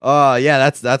Yeah,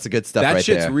 that's a good stuff That right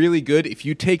shit's there. really good. If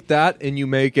you take that and you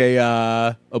make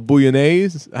a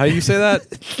bouillabaisse, how do you say that?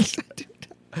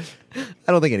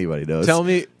 I don't think anybody knows. Tell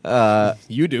me.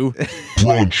 You do.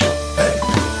 Brunch.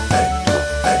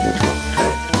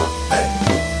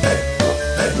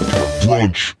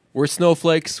 Brunch. We're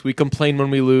snowflakes. We complain when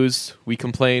we lose. We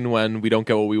complain when we don't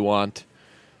get what we want.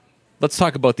 Let's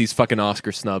talk about these fucking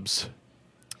Oscar snubs.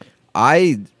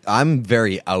 I'm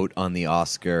very out on the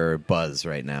Oscar buzz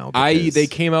right now. because They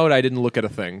came out. I didn't look at a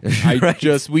thing. I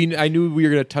I knew we were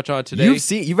going to touch on it today.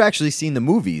 You've actually seen the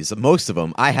movies, most of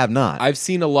them. I have not. I've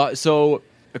seen a lot. So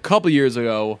a couple years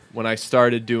ago, when I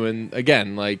started doing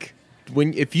again, like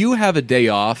if you have a day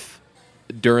off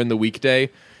during the weekday,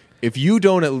 if you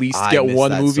don't at least I get miss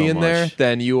one that movie so in there, much.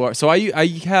 then you are. So I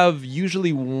have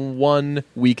usually 1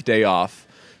 weekday off.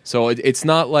 So it's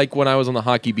not like when I was on the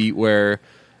hockey beat where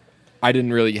I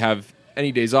didn't really have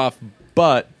any days off,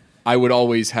 but I would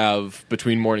always have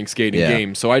between morning skate and Yeah.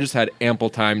 games. So I just had ample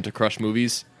time to crush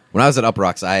movies. When I was at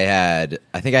Uprocks, I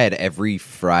think I had every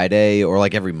Friday or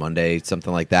like every Monday,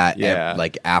 something like that. Yeah.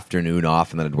 Like afternoon off,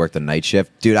 and then I'd work the night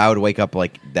shift. Dude, I would wake up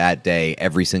like that day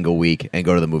every single week and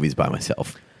go to the movies by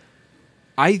myself.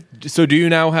 So do you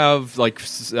now have like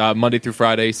Monday through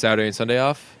Friday, Saturday and Sunday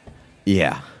off?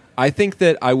 Yeah. I think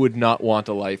that I would not want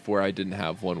a life where I didn't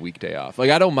have 1 weekday off.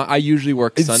 Like I don't. I usually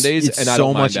work Sundays, it's and I so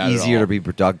don't mind much that at easier all. to be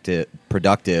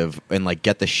productive and like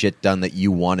get the shit done that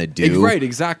you want to do. Right,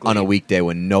 exactly. On a weekday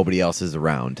when nobody else is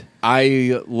around.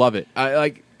 I love it. I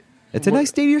like. It's a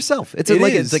nice day to yourself. It's It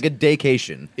like is. it's like a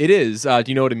daycation It is. Do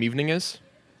you know what an evening is?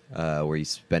 where you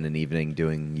spend an evening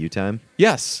doing you time.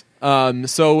 Yes.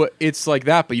 So it's like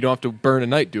that, but you don't have to burn a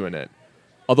night doing it.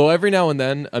 Although every now and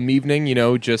then,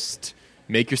 evening, just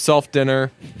make yourself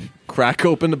dinner, crack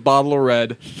open a bottle of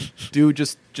red,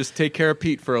 just take care of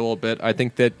Pete for a little bit. I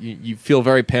think that you feel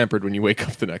very pampered when you wake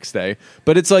up the next day.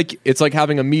 But it's like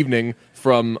having a evening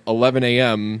from 11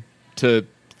 a.m. to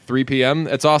 3 p.m.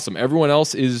 It's awesome. Everyone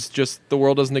else is just the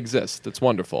world doesn't exist. It's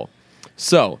wonderful.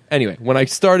 So anyway, when I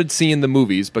started seeing the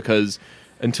movies, because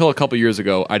until a couple years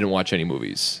ago, I didn't watch any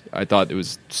movies. I thought it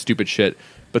was stupid shit.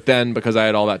 But then because I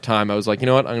had all that time, I was like, you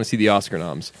know what? I'm going to see the Oscar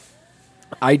noms.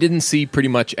 I didn't see pretty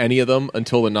much any of them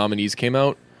until the nominees came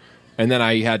out. And then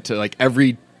I had to, like,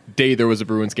 every day there was a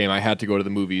Bruins game, I had to go to the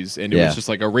movies. And it Yeah. was just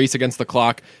like a race against the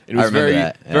clock. It I was remember very,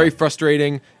 that, yeah. very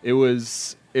frustrating. It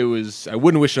was, I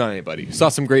wouldn't wish it on anybody. Saw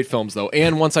some great films, though.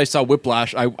 And once I saw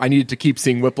Whiplash, I needed to keep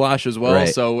seeing Whiplash as well. Right.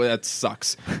 So that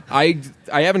sucks. I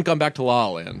haven't gone back to La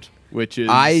La Land, which is...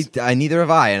 I neither have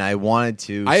I, and I wanted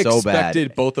to I so bad.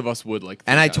 expected both of us would like.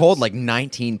 And I told like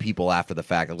 19 people after the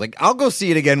fact. I was like, I'll go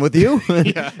see it again with you. And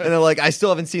they're like, I still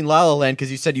haven't seen La La Land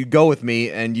because you said you'd go with me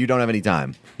and you don't have any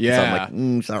time. Yeah. So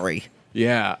I'm like, sorry.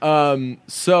 Yeah.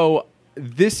 So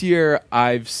this year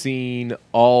I've seen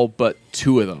all but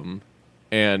 2 of them,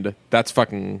 and that's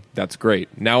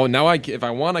great. Now if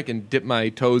I want, I can dip my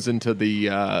toes into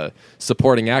the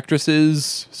supporting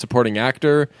actresses, supporting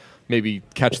actor, maybe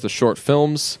catch the short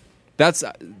films.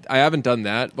 I haven't done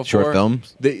that before. Short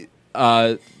films? The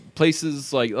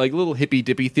places like little hippy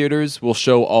dippy theaters will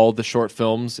show all the short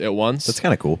films at once. That's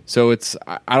kind of cool. So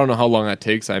I don't know how long that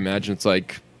takes. I imagine it's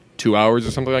like 2 hours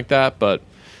or something like that. But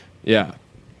yeah,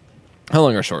 how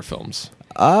long are short films?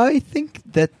 I think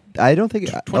that I don't think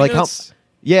 20 like minutes?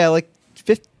 like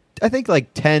 50, I think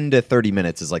like 10 to 30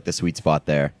 minutes is like the sweet spot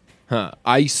there. Huh.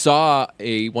 I saw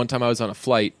one time I was on a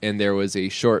flight and there was a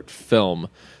short film,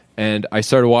 and I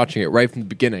started watching it right from the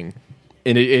beginning,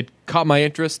 and it caught my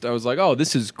interest. I was like, "Oh,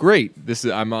 this is great! It's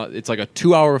like a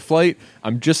 2-hour flight.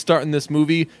 I'm just starting this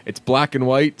movie. It's black and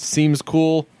white. Seems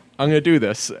cool. I'm gonna do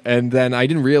this." And then I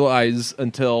didn't realize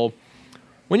until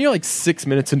when you're like 6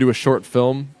 minutes into a short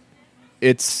film,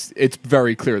 it's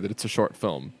very clear that it's a short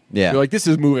film. Yeah. You're like, this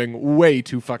is moving way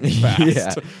too fucking fast.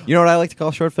 Yeah. You know what I like to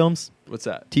call short films? What's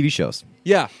that? TV shows.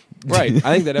 Yeah, right.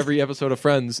 I think that every episode of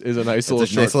Friends is a nice little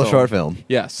It's a nice little short film.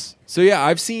 Yes. So yeah,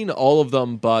 I've seen all of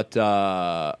them, but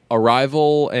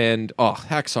Arrival and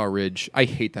Hacksaw Ridge. I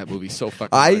hate that movie so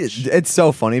fucking much. It's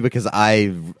so funny because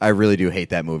I really do hate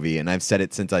that movie, and I've said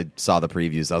it since I saw the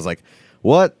previews. I was like,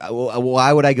 what?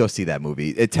 Why would I go see that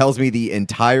movie? It tells me the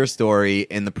entire story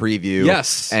in the preview.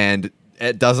 Yes. And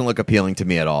it doesn't look appealing to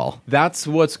me at all. That's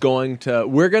what's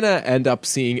we're gonna end up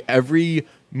seeing every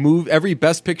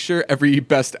best picture, every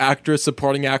best actress,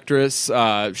 supporting actress,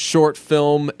 short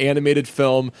film, animated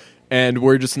film, and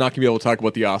we're just not gonna be able to talk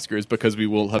about the Oscars because we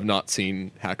will have not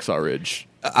seen Hacksaw Ridge.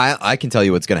 I can tell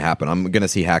you what's going to happen. I'm going to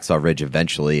see Hacksaw Ridge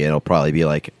eventually. It'll probably be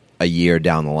like a year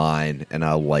down the line, and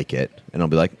I'll like it. And I'll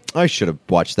be like, I should have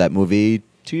watched that movie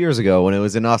 2 years ago when it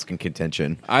was in Oscar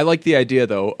contention. I like the idea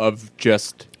though of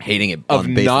just Hating it of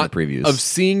based on not the previews. of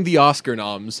seeing the Oscar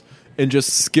noms and just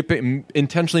skipping,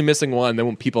 intentionally missing one. Then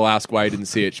when people ask why I didn't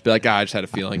see it, just be like, I just had a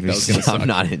feeling that was going to suck. I'm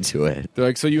not into it. They're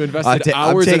like, so you I'm invested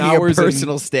hours and taking hours a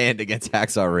personal stand against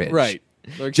Hacksaw Ridge. right.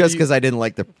 Like, Just you because I didn't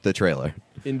like the trailer.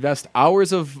 invest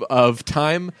hours of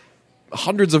time,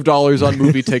 hundreds of dollars on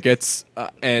movie tickets,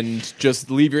 and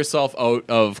just leave yourself out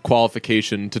of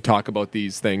qualification to talk about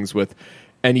these things with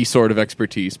any sort of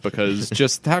expertise, because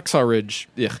just Hacksaw Ridge,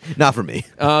 ugh. Not for me.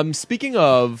 Speaking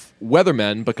of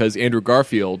weathermen, because Andrew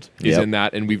Garfield is Yep. in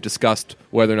that, and we've discussed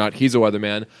whether or not he's a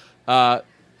weatherman,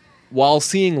 while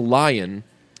seeing Lion,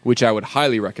 which I would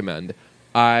highly recommend,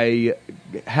 I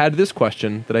had this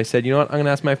question that I said, you know what, I'm going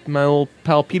to ask my old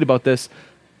pal Pete about this.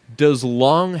 Does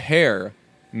long hair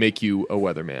make you a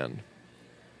weatherman?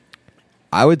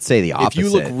 I would say the opposite. If you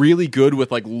look really good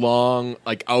with like long,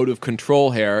 like out of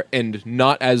control hair, and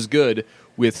not as good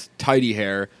with tidy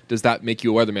hair, does that make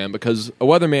you a weatherman? Because a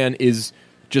weatherman is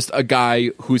just a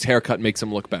guy whose haircut makes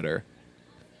him look better.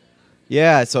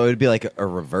 Yeah, so it would be like a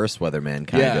reverse weatherman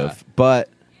kind Yeah. of. But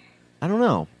I don't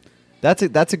know. That's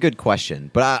a good question.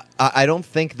 But I don't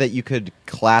think that you could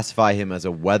classify him as a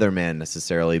weatherman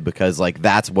necessarily, because like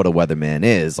that's what a weatherman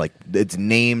is. Like it's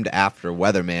named after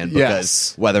weatherman because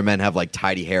Yes. weathermen have like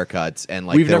tidy haircuts and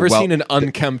like We've they're never well- seen an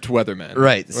unkempt weatherman.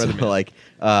 right. Weatherman. So like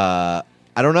I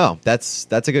don't know. That's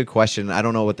a good question. I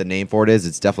don't know what the name for it is.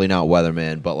 It's definitely not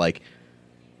weatherman, but like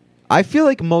I feel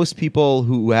like most people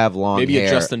who have long Maybe hair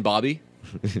a Justin Bobby.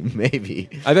 maybe.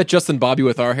 I bet Justin Bobby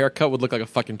with our haircut would look like a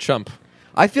fucking chump.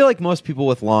 I feel like most people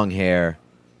with long hair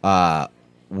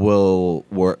will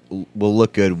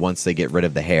look good once they get rid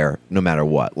of the hair, no matter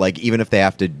what. Like even if they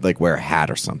have to like wear a hat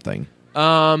or something.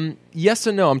 Yes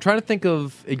and no. I'm trying to think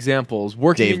of examples.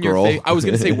 Working Dave in your Grohl. I was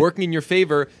going to say working in your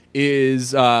favor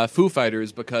is Foo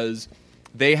Fighters, because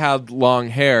they had long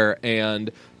hair,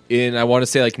 and in I want to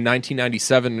say like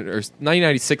 1997 or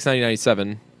 1996,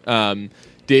 1997.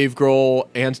 Dave Grohl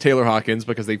and Taylor Hawkins,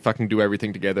 because they fucking do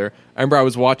everything together. I remember I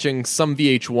was watching some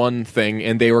VH1 thing,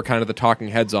 and they were kind of the talking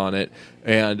heads on it.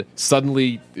 And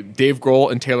suddenly, Dave Grohl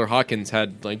and Taylor Hawkins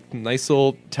had like nice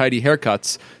little tidy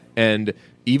haircuts. And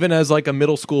even as like a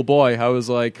middle school boy, I was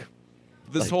like,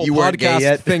 this Like, whole you weren't gay podcast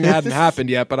yet? thing hadn't happened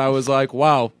yet. But I was like,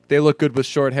 wow, they look good with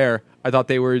short hair. I thought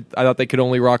they could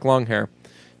only rock long hair.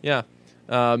 Yeah.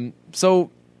 So.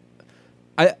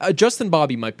 Justin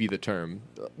Bobby might be the term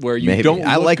where you Maybe. don't look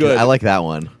I like good. I like that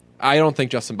one. I don't think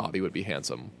Justin Bobby would be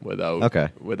handsome without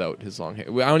his long hair.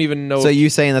 I don't even know. So you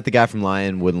saying that the guy from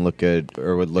Lion wouldn't look good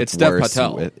or would look It's Dev worse?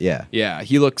 Patel. Yeah. Yeah,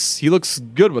 he looks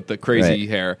good with the crazy Right.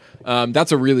 hair.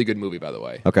 That's a really good movie, by the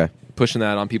way. Okay. Pushing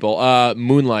that on people.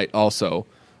 Moonlight also.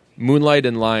 Moonlight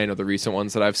and Lion are the recent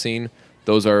ones that I've seen.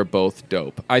 Those are both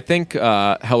dope. I think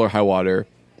Hell or High Water,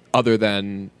 other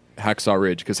than Hacksaw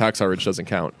Ridge, because Hacksaw Ridge doesn't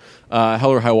count. Hell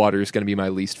or High Water is going to be my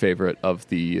least favorite of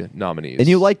the nominees. And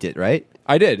you liked it, right?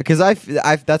 I did. Because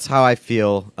that's how I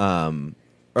feel,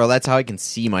 or that's how I can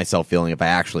see myself feeling if I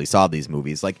actually saw these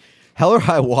movies. Like Hell or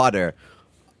High Water,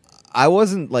 I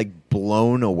wasn't like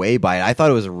blown away by it. I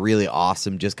thought it was really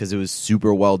awesome just because it was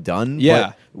super well done.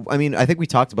 Yeah. But, I mean, I think we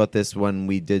talked about this when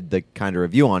we did the kind of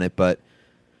review on it, but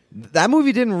that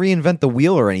movie didn't reinvent the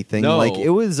wheel or anything. No. Like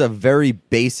it was a very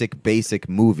basic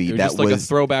movie It was that just like was a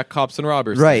throwback Cops and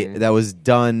Robbers right. thing. That was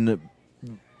done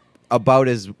about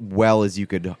as well as you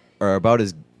could, or about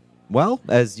as well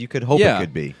as you could hope it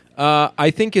could be. I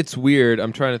think it's weird.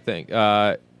 I'm trying to think.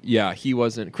 Yeah, he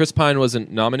wasn't. Chris Pine wasn't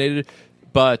nominated,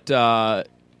 but You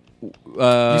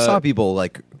saw people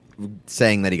like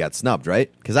saying that he got snubbed, right?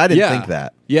 Because I didn't think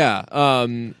that. Yeah.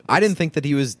 I didn't think that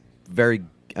he was very.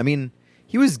 I mean,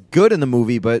 he was good in the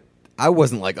movie, but I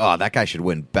wasn't like, oh, that guy should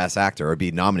win Best Actor or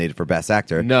be nominated for Best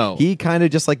Actor. No. He kind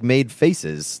of just like made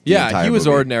faces. the Yeah, entire he was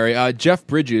movie. ordinary. Jeff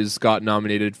Bridges got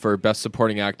nominated for Best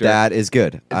Supporting Actor. That is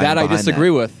good. That I disagree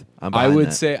with. I'm I behind would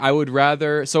that. say I would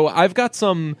rather. So I've got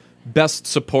some Best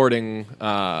Supporting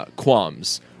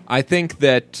qualms. I think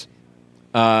that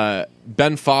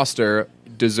Ben Foster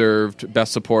deserved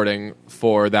Best Supporting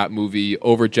for that movie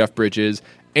over Jeff Bridges,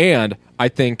 and I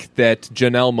think that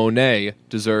Janelle Monáe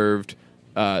deserved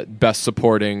Best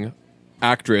Supporting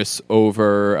Actress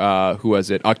over who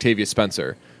was it? Octavia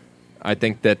Spencer. I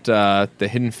think that the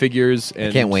Hidden Figures and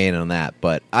I can't weigh in on that,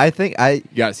 but I think You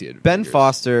gotta see it. Ben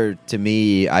Foster, to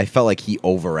me, I felt like he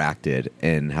overacted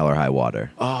in Hell or High Water.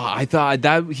 Oh, I thought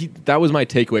that was my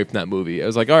takeaway from that movie. I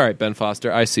was like, all right, Ben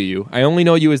Foster, I see you. I only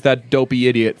know you as that dopey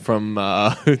idiot from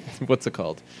what's it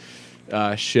called?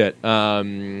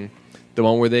 The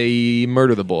one where they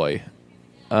murder the boy.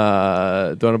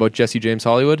 The one about Jesse James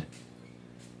Hollywood.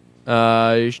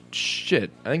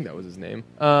 Shit. I think that was his name.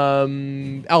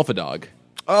 Alpha Dog.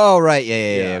 Oh, right.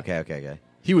 Yeah. Yeah. Okay.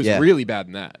 He was Yeah. really bad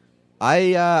in that.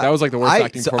 That was like the worst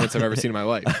acting performance I've ever seen in my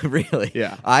life. Really?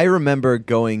 Yeah. I remember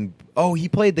going. Oh, he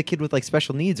played the kid with like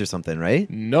special needs or something, right?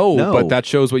 No, but that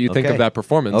shows what you think Okay. of that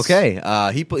performance. Okay.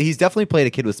 He's definitely played a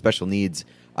kid with special needs.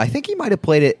 I think he might have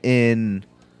played it in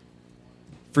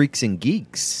Freaks and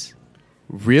Geeks.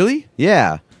 Really?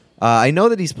 Yeah. I know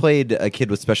that he's played a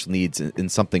kid with special needs in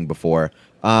something before.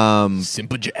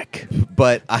 Simple Jack.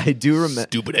 But I do remember.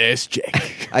 Stupid ass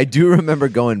Jack. I do remember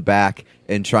going back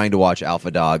and trying to watch Alpha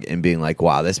Dog and being like,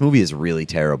 "Wow, this movie is really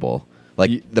terrible."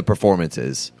 Like the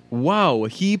performances. Wow,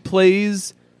 he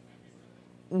plays.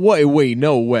 Wait,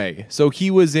 no way. So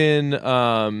he was in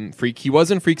He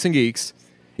was in Freaks and Geeks.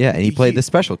 Yeah, and he played the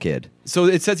special kid. So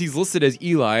it says he's listed as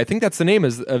Eli. I think that's the name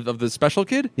of the special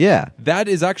kid. Yeah. That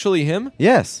is actually him.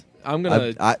 Yes. I'm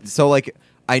gonna. So like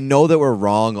I know that we're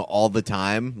wrong all the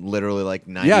time, literally like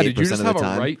 98% Yeah, did you just of the have a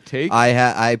time. right take?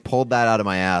 I pulled that out of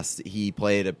my ass. He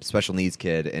played a special needs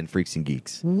kid in Freaks and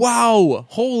Geeks. Wow!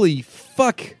 Holy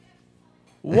fuck!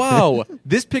 Wow!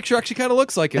 This picture actually kind of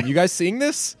looks like him. You guys seeing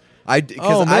this?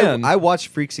 Because man. I watched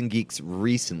Freaks and Geeks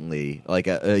recently, like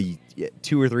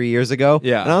 2 or 3 years ago.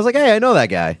 Yeah. And I was like, hey, I know that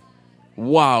guy.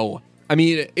 Wow! I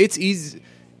mean, it's easy.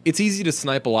 It's easy to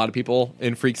snipe a lot of people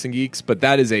in Freaks and Geeks, but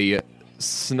that is a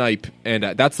snipe, and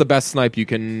that's the best snipe you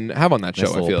can have on that show.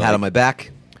 Nice I little feel pat like. on my back.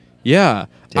 Yeah,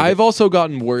 Take I've it. also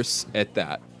gotten worse at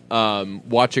that.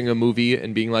 Watching a movie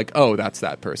and being like, "Oh, that's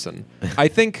that person." I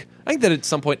think that at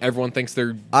some point everyone thinks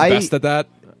they're best at that.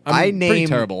 I'm pretty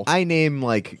terrible. I name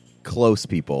like close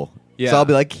people. Yeah. So I'll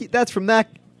be like, that's from that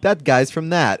guy's from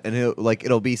that, and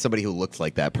it'll be somebody who looks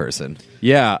like that person.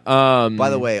 Yeah. By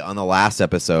the way, on the last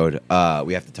episode,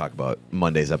 we have to talk about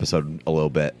Monday's episode a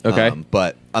little bit. Okay.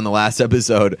 But on the last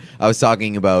episode, I was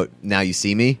talking about Now You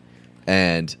See Me,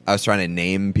 and I was trying to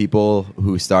name people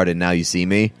who starred in Now You See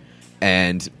Me,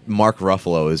 and Mark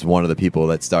Ruffalo is one of the people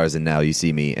that stars in Now You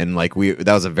See Me, and like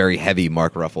that was a very heavy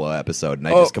Mark Ruffalo episode, and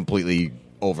I just completely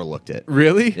overlooked it.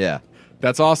 Really? Yeah.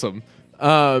 That's awesome.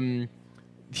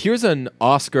 Here's an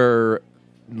Oscar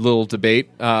little debate.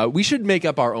 We should make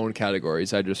up our own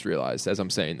categories, I just realized as I'm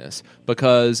saying this.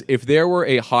 Because if there were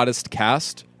a hottest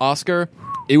cast Oscar,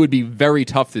 it would be very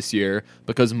tough this year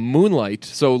because Moonlight,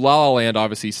 so La La Land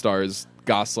obviously stars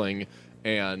Gosling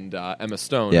and Emma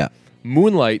Stone. Yeah.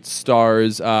 Moonlight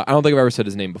stars, I don't think I've ever said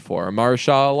his name before,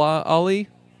 Mahershala Ali,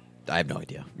 I have no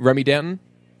idea. Remy Danton.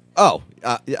 Oh,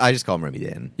 I just call him Remy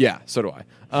Dan. Yeah, so do I.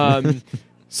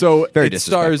 So Very it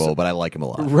stars disrespectful, but I like him a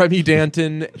lot. Remy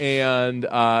Danton and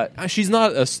she's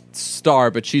not a star,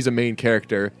 but she's a main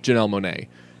character, Janelle Monáe.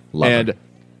 Love and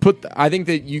her. I think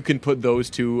that you can put those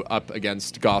two up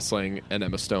against Gosling and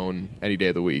Emma Stone any day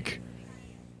of the week.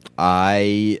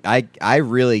 I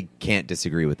really can't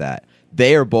disagree with that.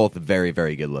 They are both very,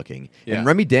 very good looking. Yeah. And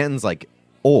Remy Danton's like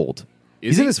old.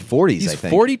 Is He's in he? his 40s, He's I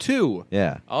think. 42.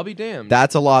 Yeah. I'll be damned.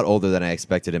 That's a lot older than I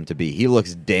expected him to be. He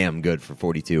looks damn good for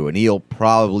 42, and he'll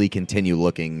probably continue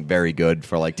looking very good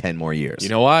for like 10 more years. You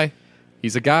know why?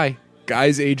 He's a guy.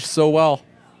 Guys age so well.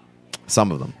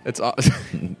 Some of them. It's I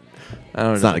don't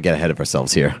Let's know. not get ahead of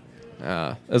ourselves here.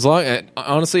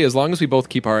 Honestly, as long as we both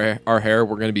keep our hair,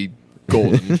 we're going to be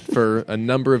golden for a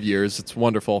number of years. It's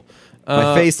wonderful.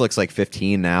 My face looks like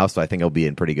 15 now, so I think I'll be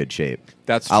in pretty good shape.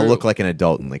 That's I'll true. look like an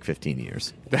adult in like 15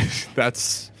 years.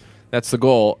 That's the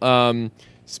goal.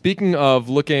 Speaking of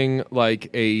looking like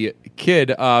a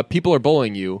kid, people are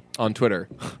bullying you on Twitter.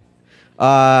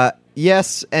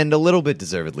 Yes, and a little bit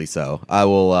deservedly so.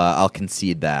 I'll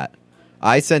concede that.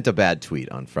 I sent a bad tweet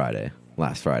on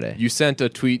last Friday. You sent a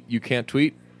tweet you can't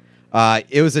tweet.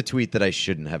 It was a tweet that I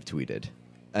shouldn't have tweeted,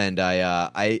 and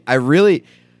I really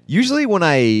usually when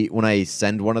I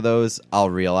send one of those, I'll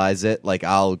realize it. Like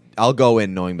I'll go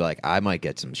in knowing like I might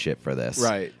get some shit for this.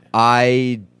 Right.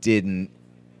 I didn't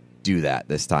do that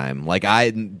this time. Like I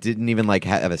didn't even like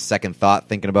have a second thought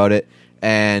thinking about it,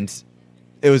 and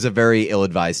it was a very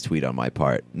ill-advised tweet on my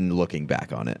part. Looking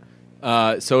back on it.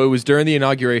 So it was during the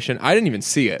inauguration. I didn't even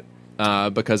see it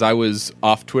because I was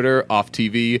off Twitter, off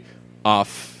TV,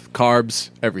 off carbs,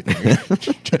 everything.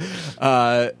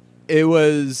 It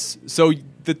was so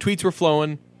the tweets were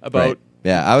flowing about. Right.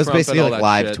 Yeah, I was Trump and basically all like that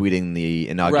live shit. tweeting the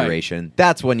inauguration.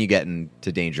 That's when you get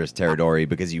into dangerous territory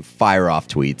because you fire off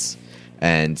tweets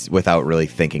and without really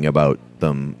thinking about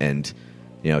them and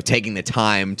taking the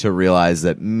time to realize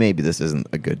that maybe this isn't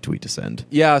a good tweet to send.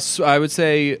 Yeah, so I would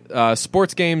say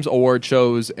sports games, award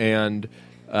shows, and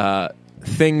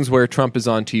things where Trump is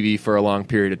on TV for a long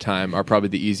period of time are probably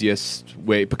the easiest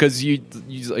way, because you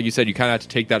like you said, you kind of have to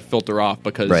take that filter off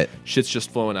because Right. shit's just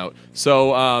flowing out.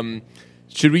 So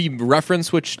should we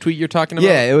reference which tweet you're talking about?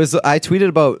 Yeah, it was. I tweeted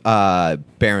about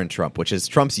Barron Trump, which is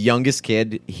Trump's youngest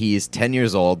kid. He's 10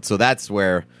 years old, so that's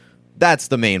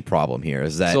the main problem here.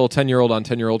 Is that Still 10-year-old on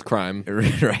 10-year-old crime.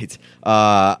 right?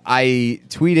 I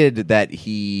tweeted that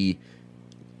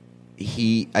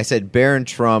I said Barron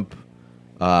Trump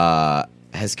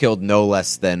has killed no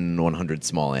less than 100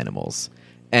 small animals,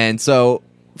 and so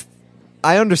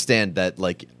I understand that,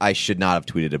 like, I should not have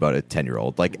tweeted about a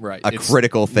 10-year-old, like Right. a It's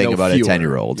critical thing no about fewer. a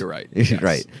 10-year-old. You're right. Yes.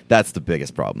 Right. That's the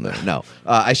biggest problem there. No,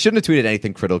 I shouldn't have tweeted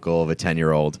anything critical of a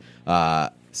 10-year-old.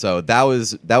 So that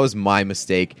was my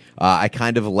mistake. I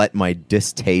kind of let my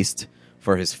distaste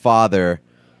for his father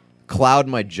cloud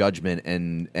my judgment,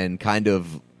 and kind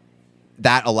of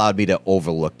that allowed me to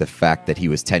overlook the fact that he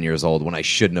was 10 years old when I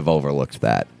shouldn't have overlooked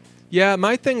that. Yeah,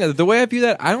 my thing, the way I view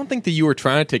that, I don't think that you were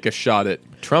trying to take a shot at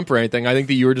Trump or anything. I think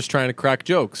that you were just trying to crack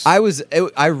jokes. I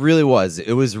really was.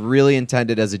 It was really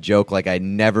intended as a joke. Like, I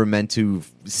never meant to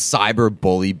cyber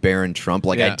bully Barron Trump.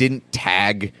 Like, Yeah. I didn't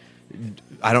tag.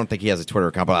 I don't think he has a Twitter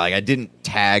account, but like, I didn't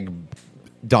tag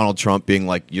Donald Trump being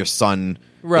like, your son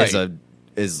Right.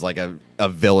 is like a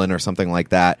villain or something like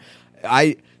that.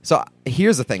 So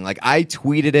here's the thing. Like, I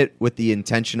tweeted it with the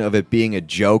intention of it being a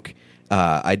joke.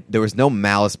 There was no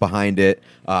malice behind it.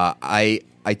 I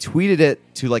tweeted it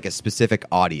to like a specific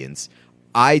audience.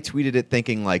 I tweeted it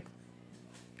thinking like,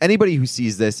 anybody who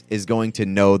sees this is going to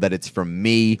know that it's from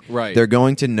me. Right. They're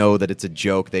going to know that it's a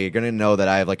joke. They're going to know that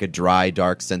I have like a dry,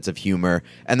 dark sense of humor,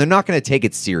 and they're not going to take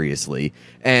it seriously.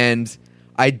 And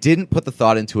I didn't put the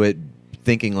thought into it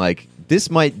thinking like, this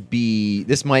might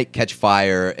catch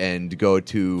fire and go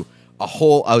to a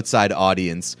whole outside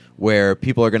audience where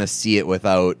people are going to see it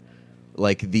without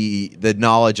like the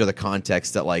knowledge or the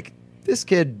context that like, this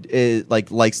kid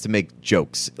likes to make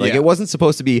jokes. Like, Yeah. It wasn't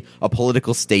supposed to be a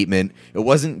political statement. It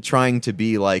wasn't trying to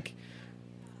be like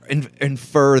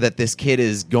infer that this kid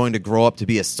is going to grow up to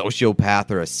be a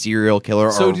sociopath or a serial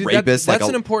killer or a rapist. That's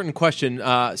an important question.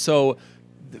 So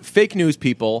fake news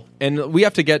people, and we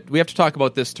have to talk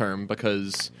about this term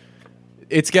because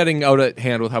it's getting out of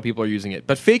hand with how people are using it.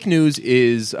 But fake news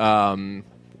is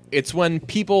it's when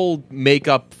people make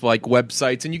up like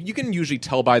websites, and you can usually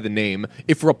tell by the name.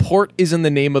 If report is in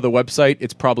the name of the website,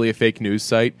 it's probably a fake news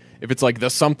site. If it's like the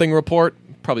something report,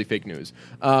 probably fake news.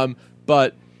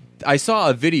 But I saw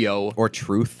a video. or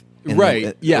truth.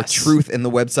 Right, yes. Or truth in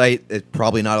the website. There's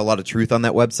probably not a lot of truth on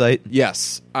that website.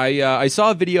 Yes, I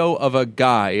saw a video of a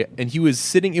guy, and he was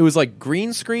sitting. It was like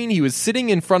green screen. He was sitting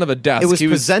in front of a desk. It was He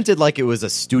presented like it was a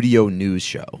studio news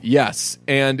show. Yes,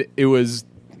 and it was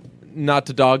not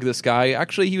to dog this guy.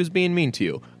 Actually, he was being mean to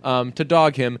you. To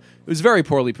dog him, it was very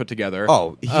poorly put together.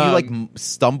 Oh, he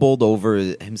stumbled over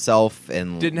himself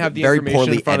and didn't have the very information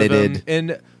poorly in front edited. of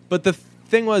him. But the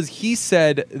thing was, he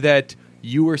said that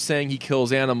you were saying he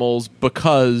kills animals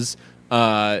because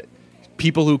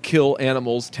people who kill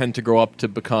animals tend to grow up to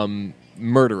become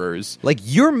murderers. Like,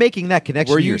 you're making that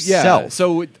connection Were you? yourself. Yeah.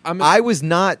 So I was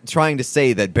not trying to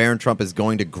say that Barron Trump is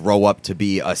going to grow up to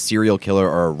be a serial killer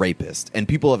or a rapist, and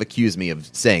people have accused me of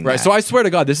saying right. that. So I swear to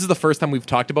God, this is the first time we've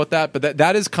talked about that, but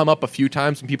that has come up a few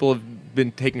times, and people have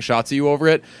been taking shots at you over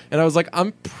it. And I was like,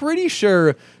 I'm pretty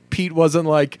sure Pete wasn't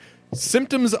like,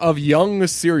 symptoms of young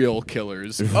serial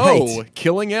killers. Right. Oh,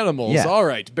 killing animals. Yeah. All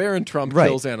right, Barron Trump Right.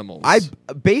 kills animals. I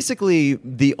basically,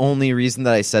 the only reason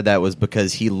that I said that was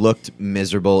because he looked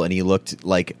miserable and he looked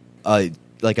like a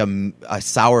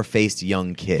sour-faced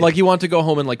young kid. like you want to go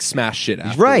home and like smash shit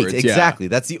afterwards. Right, Yeah. exactly.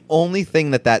 That's the only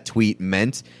thing that tweet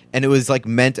meant, and it was like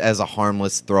meant as a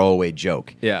harmless throwaway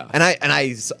joke. Yeah. And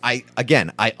I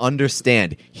again, I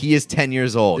understand he is 10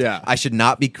 years old. Yeah. I should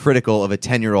not be critical of a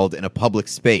 10-year-old in a public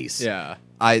space. Yeah.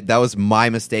 That was my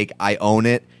mistake. I own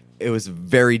it. It was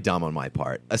very dumb on my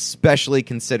part, especially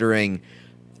considering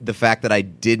the fact that I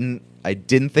didn't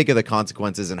think of the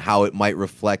consequences and how it might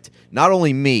reflect not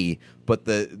only me, but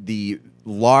the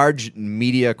large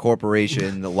media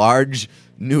corporation, the large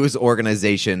news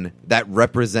organization that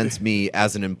represents me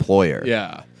as an employer.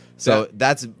 Yeah. So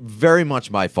that's very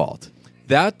much my fault.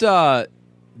 That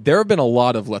there have been a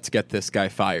lot of let's get this guy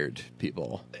fired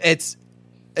people. It's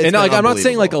And like, been I'm not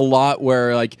saying like a unbelievable. lot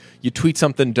where like you tweet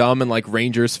something dumb and like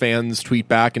Rangers fans tweet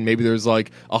back and maybe there's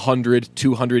like 100,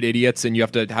 200 idiots and you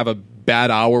have to have a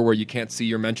bad hour where you can't see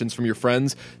your mentions from your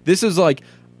friends. This is like,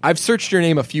 I've searched your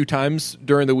name a few times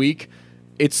during the week.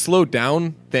 It's slowed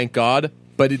down, thank God,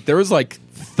 but there was like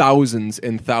thousands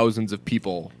and thousands of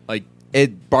people like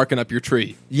barking up your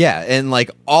tree. Yeah, and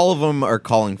like all of them are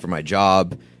calling for my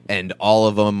job, and all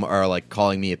of them are like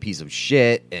calling me a piece of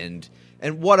shit, and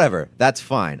whatever. That's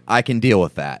fine. I can deal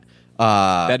with that.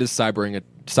 That is cyberbullying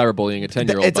a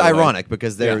 10-year-old. It's ironic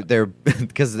because they're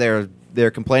because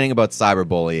they're complaining about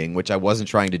cyberbullying, which I wasn't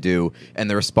trying to do, and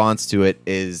the response to it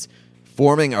is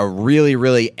forming a really,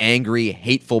 really angry,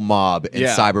 hateful mob and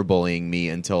cyberbullying me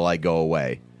until I go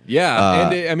away. Yeah,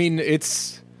 and I mean,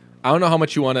 it's I don't know how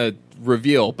much you want to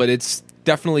reveal, but it's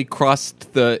definitely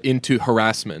crossed into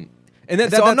harassment. And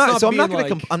I'm not going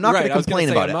to complain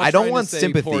about it. I don't want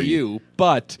sympathy for you,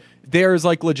 but there's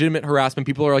like legitimate harassment.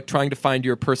 People are like trying to find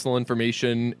your personal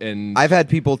information, and I've had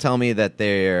people tell me that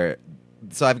they're.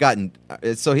 So I've gotten.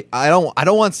 So I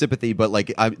don't want sympathy, but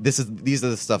like these are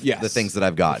the stuff, the things that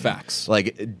I've gotten. Facts.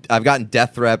 Like I've gotten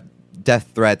death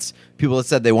threats. People that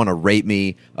said they want to rape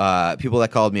me. People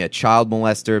that called me a child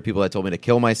molester. People that told me to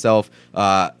kill myself.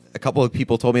 A couple of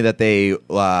people told me that they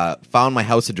found my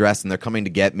house address and they're coming to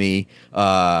get me.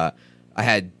 I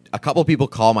had a couple of people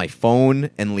call my phone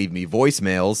and leave me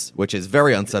voicemails, which is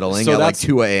very unsettling at like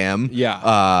 2 a.m.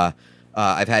 Yeah.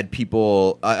 I've had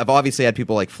people. I've obviously had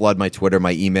people like flood my Twitter,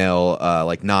 my email,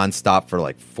 like nonstop for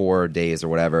like 4 days or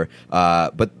whatever.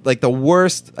 But like the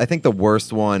worst, I think the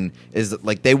worst one is that,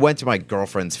 like they went to my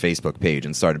girlfriend's Facebook page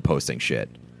and started posting shit.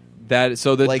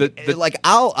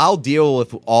 I'll deal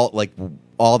with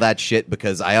all that shit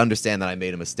because I understand that I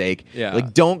made a mistake. Yeah.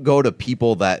 Like don't go to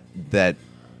people that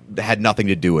had nothing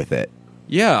to do with it.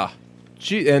 Yeah.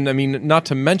 And I mean, not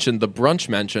to mention the brunch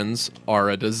mentions are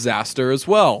a disaster as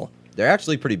well. They're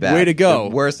actually pretty bad. Way to go.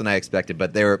 They're worse than I expected,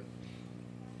 but that's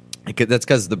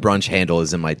because the brunch handle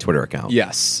is in my Twitter account.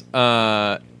 Yes.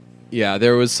 Yeah,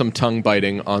 there was some tongue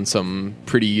biting on some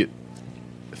pretty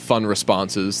fun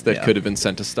responses that could have been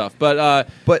sent to stuff. But I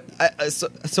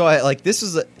like this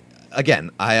is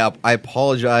again. I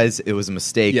apologize. It was a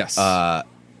mistake. Yes. I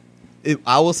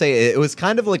will say it was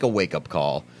kind of like a wake up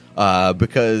call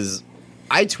because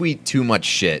I tweet too much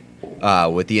shit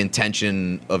with the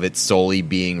intention of it solely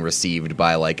being received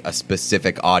by like a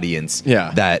specific audience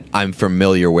that I'm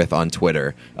familiar with on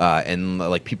Twitter and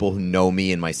like people who know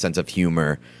me and my sense of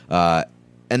humor.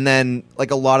 And then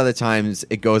like a lot of the times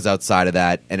it goes outside of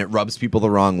that and it rubs people the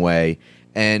wrong way.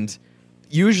 And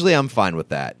usually I'm fine with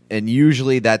that. And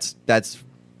usually that's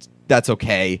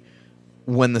okay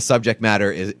when the subject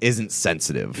matter isn't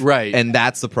sensitive. Right. And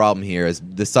that's the problem here is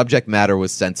the subject matter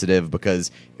was sensitive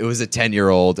because it was a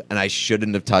 10-year-old and I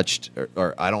shouldn't have touched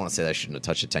or I don't want to say that I shouldn't have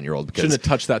touched a 10-year-old because shouldn't have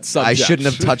touched that subject. I shouldn't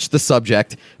have touched the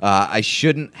subject. I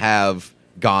shouldn't have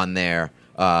gone there.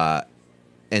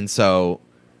 And so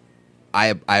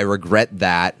I regret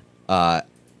that.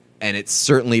 And it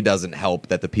certainly doesn't help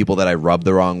that the people that I rub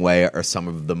the wrong way are some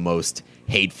of the most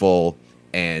hateful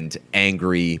and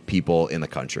angry people in the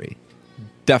country.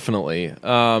 Definitely.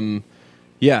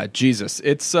 Yeah, Jesus.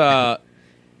 It's and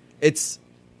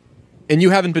you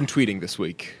haven't been tweeting this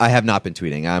week. I have not been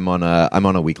tweeting. I'm on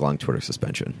a week-long Twitter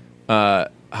suspension.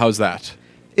 How's that?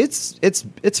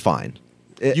 It's fine.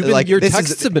 Your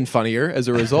texts have been funnier as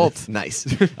a result. Nice.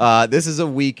 This is a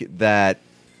week that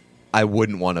I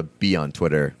wouldn't want to be on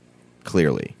Twitter.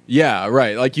 Clearly. Yeah,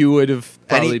 right. Like you would have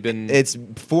probably been. It's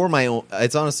for my own.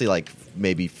 It's honestly like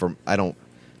maybe for I don't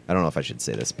know if I should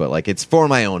say this, but like it's for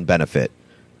my own benefit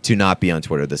to not be on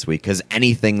Twitter this week because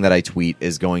anything that I tweet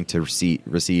is going to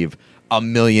receive a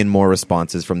million more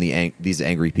responses from these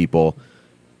angry people.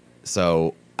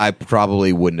 So I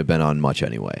probably wouldn't have been on much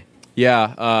anyway.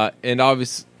 Yeah, and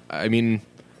obviously, I mean,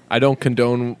 I don't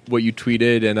condone what you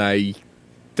tweeted, and I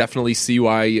definitely see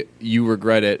why you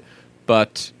regret it,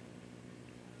 but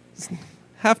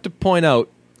have to point out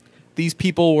these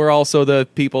people were also the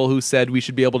people who said we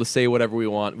should be able to say whatever we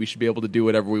want. We should be able to do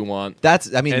whatever we want.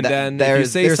 Then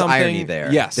there's irony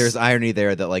there. Yes. There's irony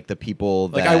there that like the people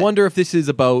that... Like I wonder if this is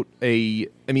about I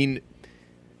mean,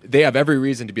 they have every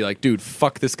reason to be like, dude,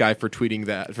 fuck this guy for tweeting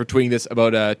this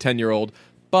about a 10-year-old.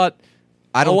 But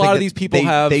I don't a lot think of these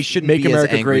people they shouldn't Make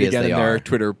America Great Again in their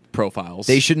Twitter profiles.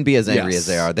 They shouldn't be as angry as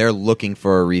they are. They're looking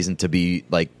for a reason to be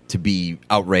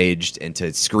outraged and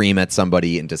to scream at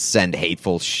somebody and to send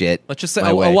hateful shit. Let's just say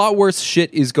a lot worse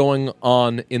shit is going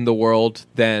on in the world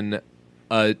than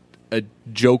a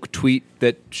joke tweet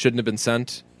that shouldn't have been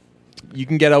sent. You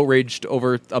can get outraged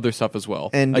over other stuff as well.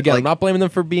 And again, I'm not blaming them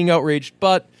for being outraged,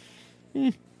 but.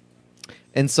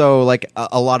 And so, like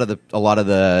a lot of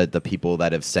the people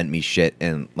that have sent me shit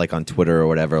and like on Twitter or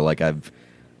whatever, like I've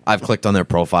clicked on their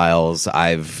profiles.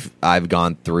 I've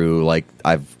gone through like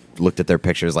I've looked at their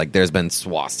pictures. Like there's been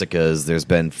swastikas. There's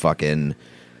been fucking.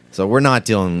 So we're not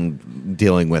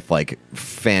dealing with like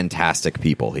fantastic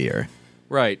people here.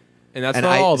 Right. And that's And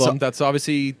not all of so- them. That's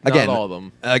obviously not Again, all of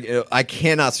them. I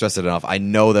cannot stress it enough. I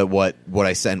know that what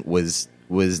I sent was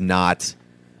not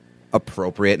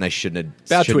appropriate, and I shouldn't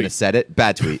tweet. have said it.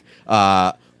 Bad tweet.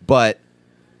 But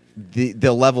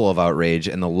the level of outrage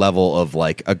and the level of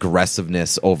like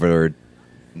aggressiveness over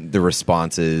the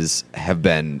responses have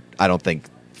been, I don't think,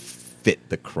 fit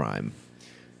the crime.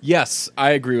 Yes,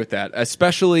 I agree with that.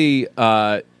 Especially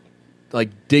like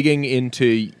digging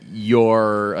into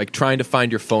your, like trying to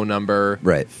find your phone number,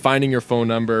 Right. Finding your phone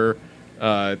number,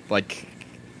 like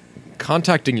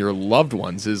contacting your loved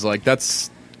ones is like, that's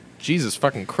Jesus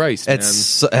fucking Christ, man.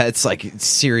 It's like,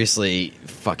 seriously,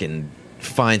 fucking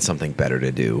find something better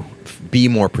to do. Be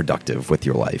more productive with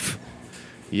your life.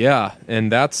 Yeah,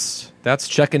 and that's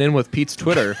checking in with Pete's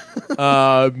Twitter.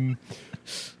 You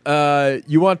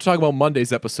want to talk about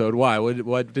Monday's episode? Why?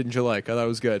 What didn't you like? I thought it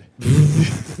was good.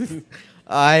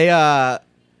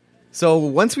 So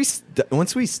once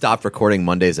we stopped recording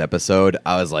Monday's episode,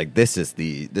 I was like, this is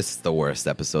the worst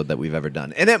episode that we've ever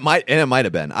done, and it might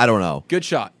have been. I don't know. Good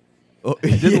shot.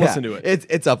 Didn't listen to it.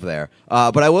 It's up there.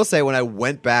 But I will say, when I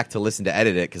went back to listen to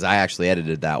edit it, because I actually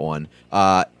edited that one,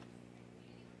 I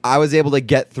was able to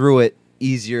get through it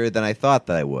easier than I thought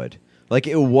that I would. Like,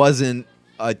 it wasn't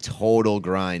a total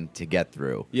grind to get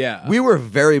through. Yeah. We were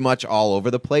very much all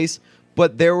over the place,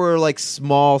 but there were like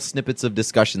small snippets of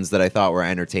discussions that I thought were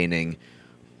entertaining,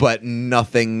 but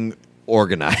nothing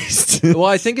organized. Well,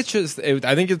 I think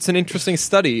it's an interesting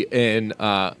study in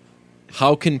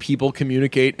how can people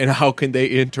communicate and how can they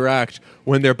interact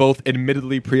when they're both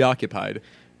admittedly preoccupied.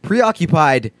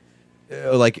 Preoccupied,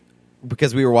 like,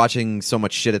 because we were watching so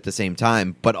much shit at the same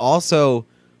time, but also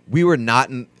we were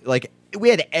not like, we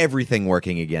had everything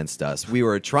working against us. We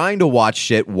were trying to watch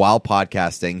shit while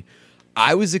podcasting.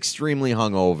 I was extremely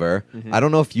hungover. I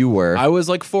don't know if you were. I was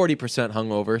like 40%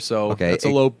 hungover, so Okay. that's a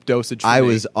low dosage for I me.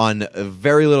 was on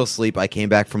very little sleep. I came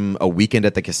back from a weekend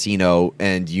at the casino,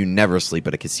 and you never sleep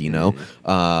at a casino.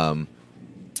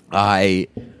 I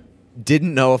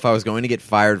didn't know if I was going to get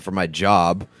fired from my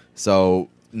job, so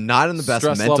not in the best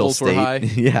Stress mental levels were state. high.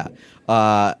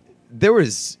 Yeah.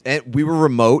 We were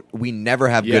remote. We never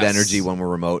have good Yes. energy when we're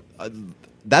remote.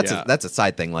 That's Yeah. a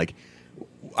side thing. Like,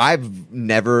 I've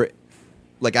never.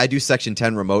 Like, I do Section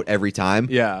 10 remote every time.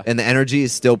 Yeah. And the energy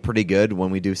is still pretty good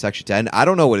when we do Section 10. I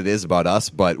don't know what it is about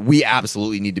us, but we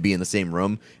absolutely need to be in the same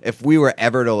room. If we were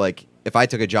ever to, like, if I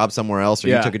took a job somewhere else or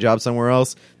Yeah. you took a job somewhere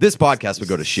else, this podcast would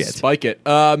go to shit. Spike it.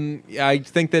 I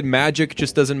think that magic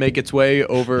just doesn't make its way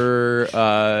over.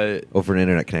 Over an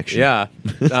internet connection. Yeah.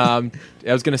 I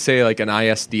was going to say like an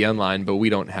ISDN line, but we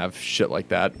don't have shit like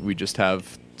that. We just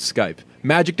have Skype.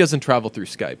 Magic doesn't travel through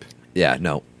Skype. Yeah,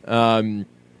 no.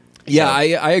 Yeah, So-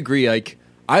 I agree. Like,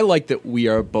 I like that we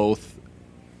are both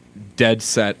dead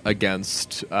set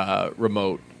against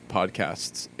remote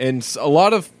podcasts. And a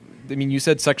lot of, I mean, you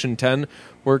said Section 10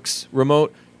 works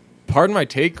remote. Pardon My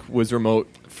Take was remote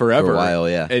forever. For a while,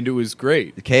 yeah. And it was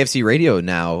great. KFC Radio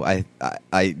now,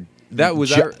 That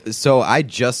was our- so I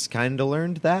just kind of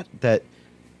learned that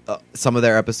some of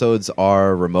their episodes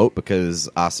are remote because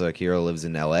Asa Akira lives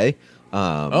in LA.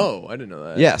 Oh, I didn't know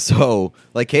that. Yeah, so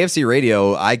like KFC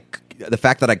Radio, the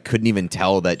fact that I couldn't even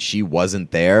tell that she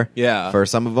wasn't there, Yeah. for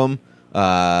some of them,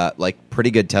 like,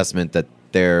 pretty good testament that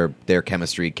their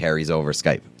chemistry carries over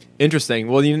Skype. Interesting.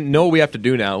 Well, you know what we have to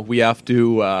do now? We have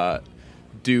to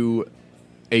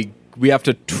we have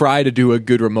to try to do a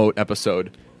good remote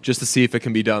episode just to see if it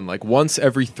can be done. Like once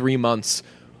every 3 months,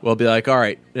 we'll be like, all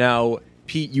right, now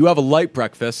Pete, you have a light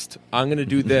breakfast. I'm going to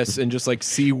do this and just like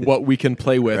see what we can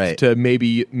play with Right. to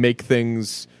maybe make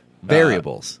things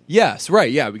Variables. Yes,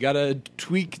 right. Yeah, we got to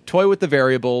toy with the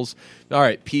variables. All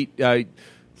right, Pete,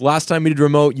 last time we did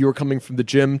remote, you were coming from the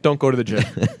gym. Don't go to the gym.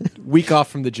 Week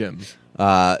off from the gym.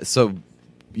 So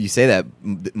you say that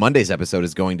Monday's episode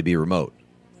is going to be remote.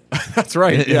 That's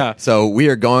right. Yeah. So we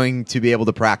are going to be able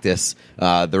to practice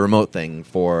the remote thing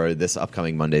for this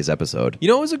upcoming Monday's episode. You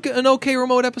know, it was an okay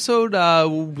remote episode.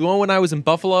 One when I was in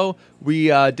Buffalo, we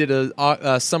did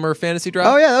a summer fantasy draft.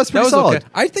 Oh, yeah, that was pretty solid. Okay.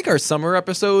 I think our summer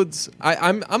episodes.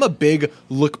 I'm a big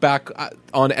look back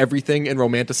on everything and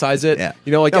romanticize it. Yeah.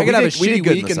 You know, like No, I could we have a did- we did shitty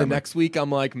good in week, the and the summer. next week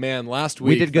I'm like, man, last week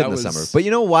We did good that in the was- summer. But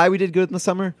you know why we did good in the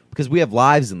summer? Because we have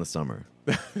lives in the summer.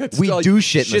 We like, do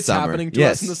shit in the shit's summer. happening to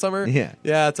Yes. us in the summer. Yeah.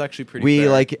 Yeah, it's actually pretty. We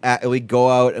fair. we go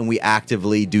out and we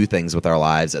actively do things with our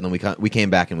lives, and then we came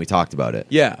back and we talked about it.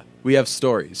 Yeah, we have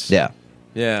stories. Yeah.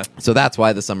 Yeah. So that's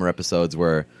why the summer episodes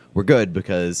were good,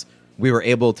 because we were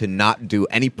able to not do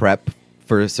any prep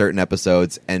for certain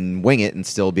episodes and wing it and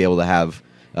still be able to have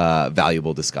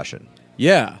valuable discussion.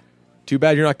 Yeah. Too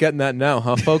bad you're not getting that now,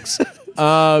 huh, folks?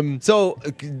 So,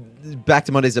 back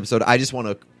to Monday's episode. I just want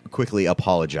to quickly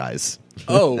apologize.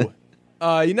 Oh,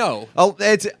 Oh,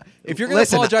 it's if you're going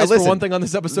to apologize for one thing on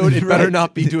this episode, it better Right.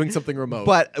 not be doing something remote.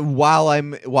 But while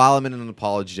I'm in an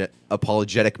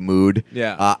apologetic mood,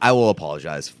 Yeah. I will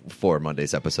apologize for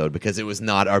Monday's episode because it was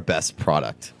not our best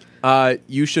product.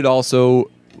 You should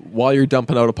also, while you're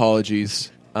dumping out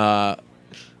apologies, I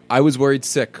was worried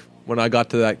sick when I got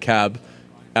to that cab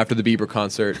after the Bieber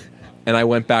concert, and I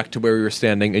went back to where we were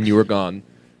standing, and you were gone.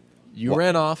 You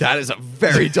ran off. That is a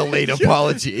very delayed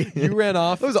apology. You ran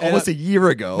off. That was almost a year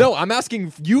ago. No, I'm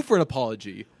asking you for an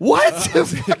apology. What?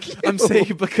 Fuck you. I'm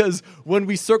saying because when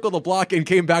we circled the block and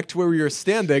came back to where we were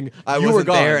standing, I you wasn't were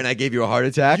gone. there and I gave you a heart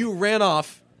attack. You ran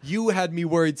off. You had me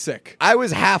worried sick. I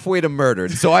was halfway to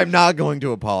murdered, so I'm not going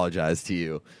to apologize to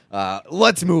you.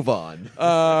 Let's move on.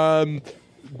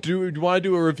 Do you want to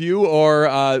do a review,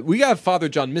 or we got Father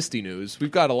John Misty news? We've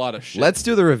got a lot of shit. Let's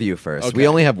do the review first. Okay. We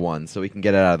only have one, so we can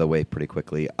get it out of the way pretty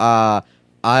quickly. I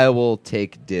will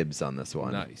take dibs on this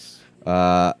one. Nice.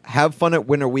 Have Fun at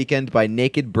Winter Weekend by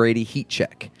Naked Brady Heat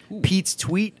Check. Pete's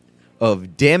tweet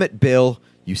of "Damn it, Bill,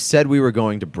 you said we were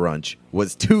going to brunch"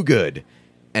 was too good,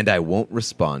 and I won't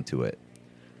respond to it.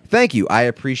 Thank you. I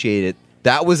appreciate it.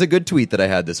 That was a good tweet that I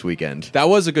had this weekend. That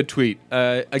was a good tweet.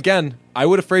 Again, I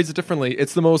would have phrased it differently.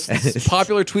 It's the most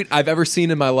popular tweet I've ever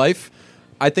seen in my life.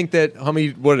 I think that,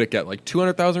 what did it get? Like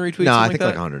 200,000 retweets? No, I something think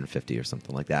like that? 150 or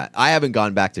something like that. I haven't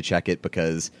gone back to check it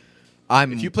because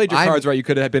If you played your cards right, you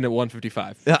could have been at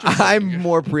 155. I'm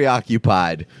more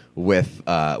preoccupied with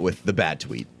the bad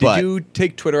tweet. Did you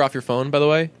take Twitter off your phone, by the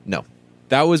way? No.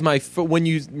 That was when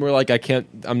you were like,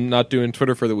 I'm not doing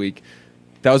Twitter for the week.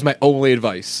 That was my only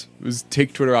advice, was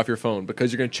take Twitter off your phone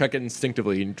because you're going to check it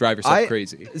instinctively and drive yourself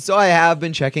crazy. So I have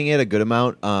been checking it a good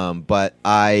amount, but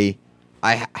I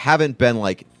haven't been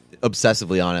like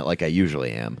obsessively on it like I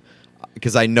usually am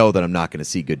because I know that I'm not going to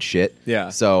see good shit. Yeah.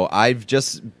 So I've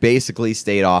just basically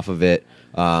stayed off of it.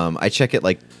 I check it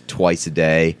like twice a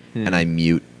day, and I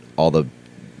mute all the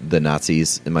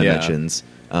Nazis in my mentions,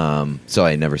 so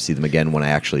I never see them again when I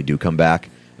actually do come back.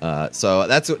 So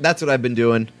that's what I've been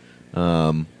doing.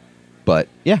 But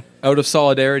yeah, Out of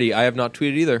solidarity, I have not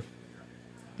tweeted either.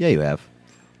 yeah, you have.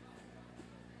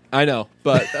 I know,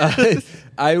 but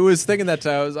I was thinking that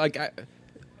I was like,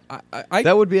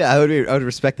 I would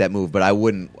respect that move, but I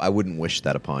wouldn't wish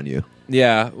that upon you.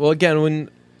 yeah. Well, again,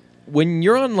 when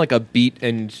you're on like a beat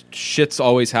and shit's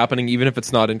always happening, even if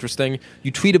it's not interesting,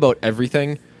 you tweet about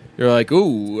everything. You're like,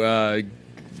 ooh, I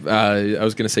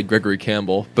was going to say Gregory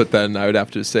Campbell, but then I would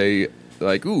have to say,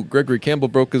 like, ooh, Gregory Campbell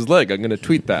broke his leg. I'm going to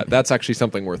tweet that. That's actually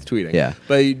something worth tweeting. Yeah,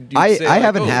 but I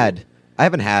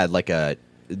haven't had like a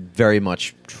very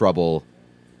much trouble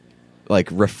like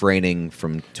refraining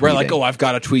from tweeting. We're like, oh, I've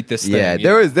got to tweet this thing. Yeah,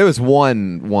 there was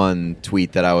one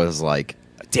tweet that I was like,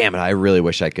 damn it, I really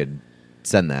wish I could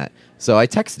send that. So I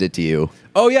texted it to you.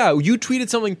 Oh yeah, you tweeted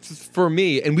something for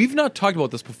me, and we've not talked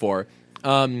about this before.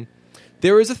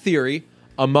 There is a theory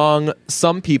among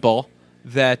some people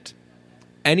that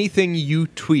anything you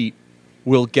tweet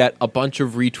will get a bunch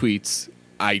of retweets.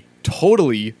 I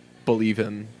totally believe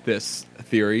in this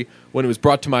theory. When it was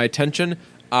brought to my attention,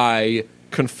 I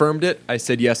confirmed it. I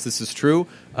said, yes, this is true.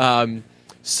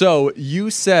 So you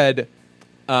said,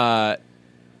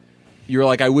 you're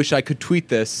like, I wish I could tweet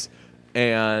this.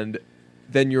 And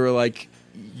then you were like,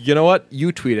 you know what?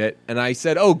 You tweet it. And I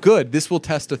said, oh, good. This will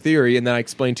test a theory. And then I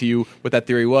explained to you what that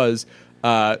theory was.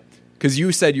 Because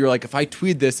you said, you're like, if I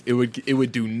tweet this, it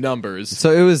would do numbers.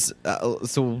 So it was.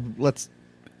 So let's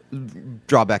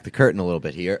draw back the curtain a little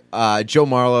bit here. Joe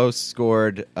Marlowe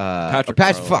scored.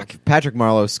 Patrick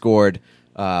Marlowe scored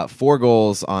 4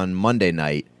 goals on Monday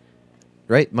night.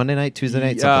 Right, Monday night, Tuesday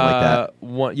night, something like that.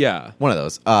 One of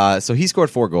those. So he scored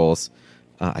 4 goals.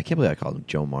 I can't believe I called him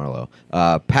Joe Marlowe.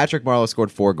 Patrick Marlowe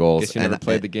scored 4 goals. Guess you never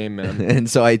played the game, man. And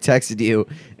so I texted you,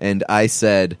 and I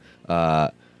said,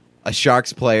 a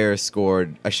Sharks player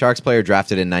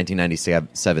drafted in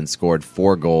 1997 scored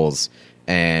 4 goals,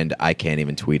 and I can't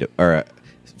even tweet it.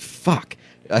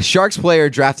 A Sharks player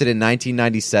drafted in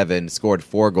 1997 scored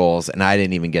 4 goals, and I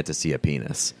didn't even get to see a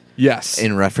penis. Yes.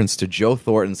 In reference to Joe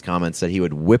Thornton's comments that he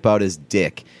would whip out his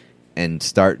dick and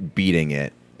start beating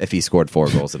it if he scored 4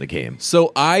 goals in a game.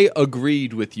 So I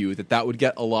agreed with you that would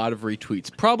get a lot of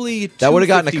retweets. Probably that would have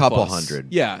gotten a 250 couple plus.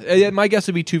 hundred. Yeah, my guess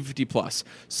would be 250 plus.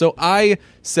 So I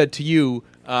said to you,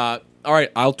 all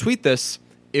right, I'll tweet this.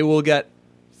 It will get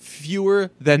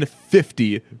fewer than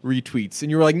 50 retweets.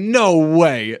 And you were like, no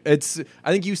way. I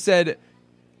think you said,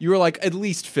 you were like, at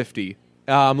least 50.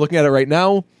 I'm looking at it right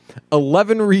now.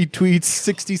 11 retweets,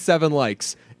 67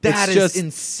 likes. That is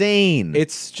insane.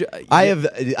 It's I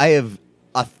have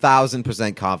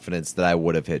 1,000% confidence that I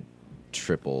would have hit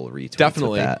triple retweets.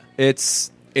 Definitely. With that.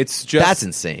 It's just That's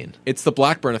insane. It's the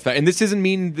Blackburn effect. And this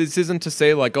isn't to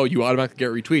say like, oh, you automatically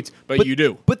get retweets, but you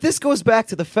do. But this goes back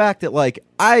to the fact that like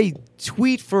I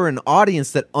tweet for an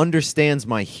audience that understands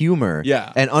my humor,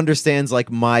 Yeah. and understands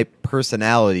like my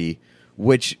personality,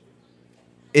 which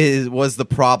was the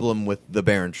problem with the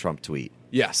Barron Trump tweet.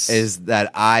 Yes. Is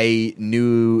that I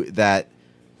knew that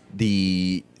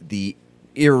the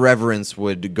irreverence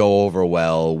would go over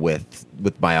well with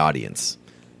my audience.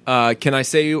 Can I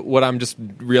say what I'm just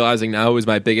realizing now is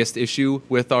my biggest issue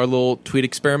with our little tweet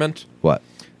experiment? What?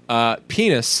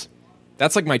 Penis.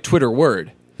 That's like my Twitter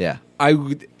word. Yeah.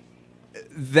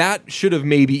 That should have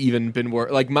maybe even been more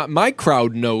like my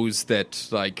crowd knows that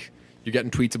like you're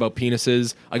getting tweets about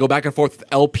penises. I go back and forth with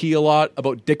LP a lot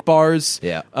about dick bars.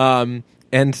 Yeah.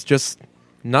 And just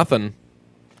nothing.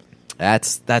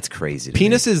 That's crazy.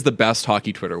 Penis is the best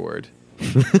hockey Twitter word.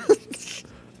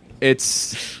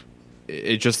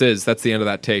 It just is. That's the end of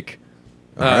that take.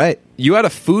 All right. You had a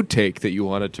food take that you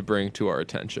wanted to bring to our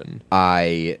attention.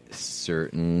 I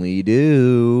certainly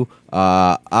do.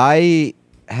 I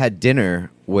had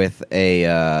dinner with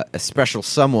a special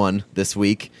someone this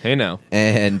week. Hey now.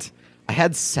 And I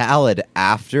had salad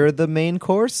after the main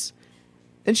course,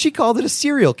 and she called it a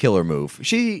serial killer move.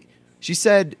 She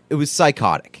said it was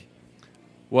psychotic.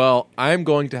 Well, I'm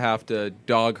going to have to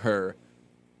dog her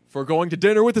for going to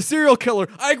dinner with a serial killer.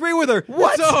 I agree with her.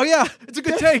 What? So, yeah, it's a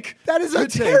good take. That is a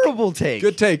Good take. terrible take.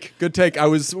 Good take. Good take.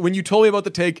 When you told me about the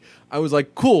take, I was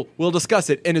like, cool, we'll discuss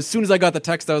it. And as soon as I got the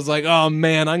text, I was like, oh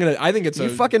man, I think it's You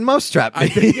fucking mousetrap me. I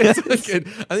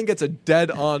think it's a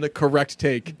dead on correct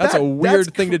take. That's a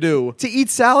weird thing to do. To eat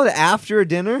salad after a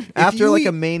dinner? After you like eat-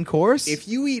 a main course? If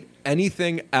you eat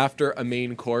anything after a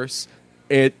main course,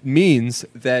 it means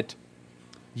that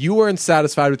you weren't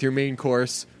satisfied with your main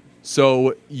course,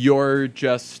 so you're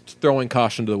just throwing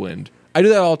caution to the wind. I do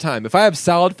that all the time. If I have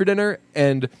salad for dinner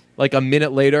and like a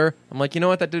minute later, I'm like, you know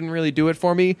what, that didn't really do it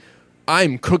for me,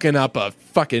 I'm cooking up a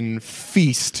fucking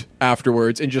feast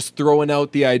afterwards and just throwing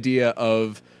out the idea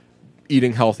of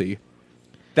eating healthy.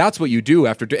 That's what you do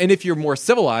after. And if you're more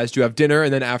civilized, you have dinner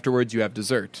and then afterwards you have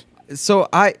dessert. So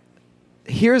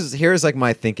here's like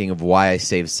my thinking of why I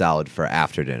save salad for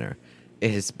after dinner.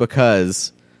 Is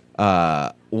because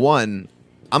one,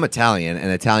 I'm Italian,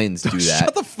 and Italians do that.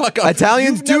 Shut the fuck up.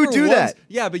 Italians You've never do once- that.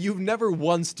 Yeah, but you've never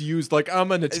once used like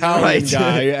I'm an Italian Right.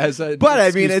 guy as a. But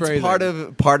I mean, excuse it's for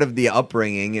anything. part of the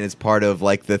upbringing, and it's part of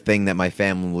like the thing that my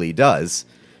family does.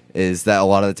 Is that a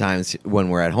lot of the times when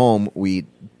we're at home, we eat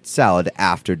salad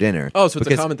after dinner. Oh, so it's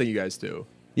Because- a common thing you guys do.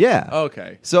 Yeah.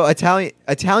 Okay. So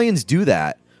Italians do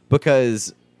that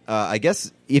because I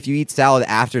guess if you eat salad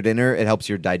after dinner, it helps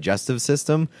your digestive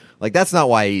system. Like that's not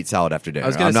why I eat salad after dinner. I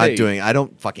was gonna I'm not say- doing. I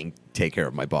don't fucking take care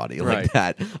of my body like Right.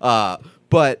 that.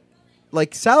 But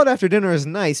like salad after dinner is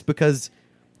nice because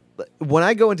when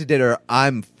I go into dinner,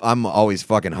 I'm always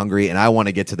fucking hungry and I want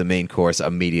to get to the main course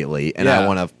immediately, and I Yeah.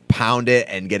 want to pound it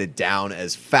and get it down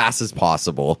as fast as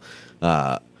possible.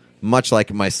 Much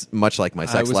like my sex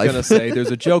I was life. gonna say there's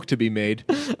a joke to be made.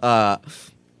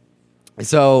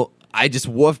 So I just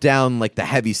wolf down like the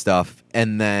heavy stuff,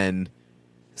 and then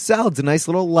salad's a nice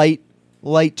little light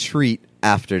treat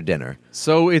after dinner.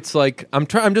 So it's like I'm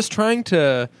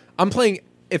playing.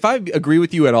 If I agree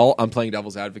with you at all, I'm playing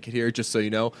devil's advocate here, just so you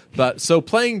know. But so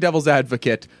playing devil's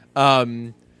advocate,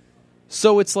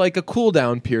 so it's like a cool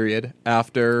down period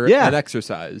after Yeah. an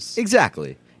exercise.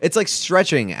 Exactly. It's like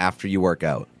stretching after you work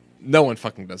out. No one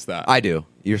fucking does that. I do.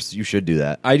 You should do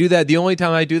that. I do that. The only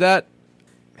time I do that,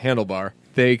 handlebar.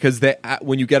 Because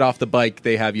when you get off the bike,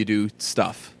 they have you do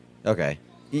stuff. Okay.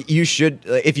 You should,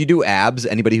 if you do abs,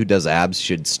 anybody who does abs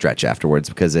should stretch afterwards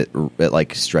because it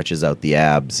like stretches out the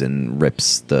abs and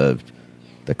rips the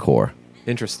core.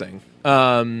 Interesting.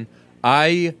 I've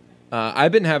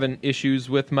been having issues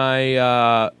with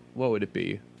my what would it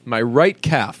be? My right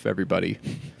calf. Everybody,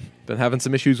 been having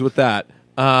some issues with that.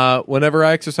 Whenever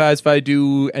I exercise, if I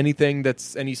do anything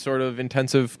that's any sort of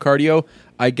intensive cardio,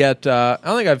 I get. I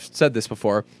don't think I've said this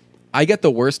before. I get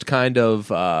the worst kind of.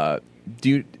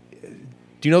 Do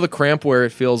you know the cramp where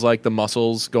it feels like the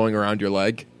muscles going around your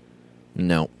leg?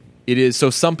 No. It is. So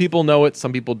some people know it,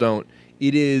 some people don't.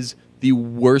 It is the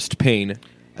worst pain.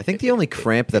 I think the only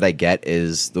cramp that I get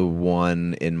is the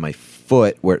one in my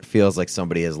foot where it feels like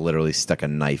somebody has literally stuck a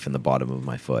knife in the bottom of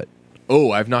my foot. Oh,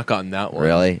 I've not gotten that one.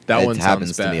 Really? That it one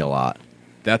happens sounds bad. to me a lot.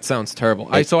 That sounds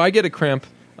terrible. So I get a cramp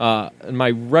in my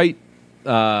right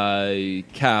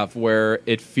calf where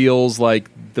it feels like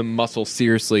the muscle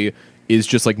seriously is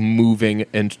just like moving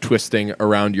and twisting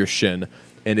around your shin.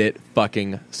 and it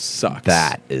fucking sucks.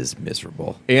 That is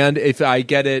miserable. And if I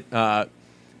get it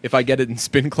in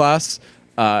spin class,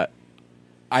 I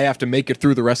have to make it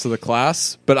through the rest of the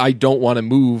class, but I don't want to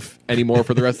move anymore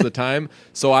for the rest of the time.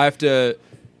 So I have to.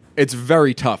 It's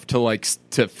very tough to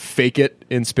fake it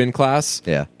in spin class.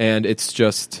 Yeah. And it's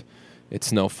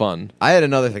no fun. I had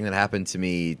another thing that happened to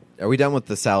me. Are we done with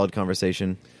the salad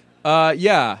conversation?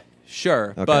 Yeah,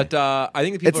 sure. Okay. But I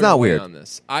think the people It's are not going weird. on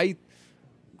this. I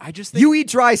just think You eat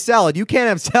dry salad. You can't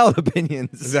have salad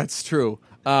opinions. that's true.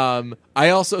 I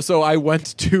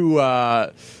went to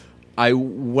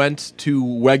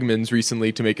Wegmans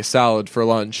recently to make a salad for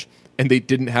lunch, and they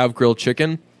didn't have grilled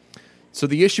chicken. So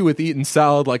the issue with eating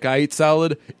salad like I eat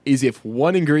salad is if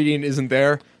one ingredient isn't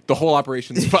there, the whole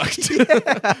operation's fucked.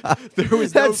 There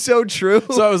was That's so true.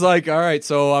 So I was like, all right,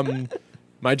 so am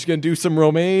I just gonna do some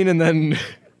romaine and then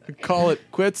call it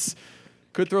quits?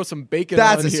 Could throw some bacon.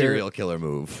 That's on a here. serial killer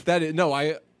move. That is, no,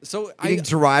 I Eating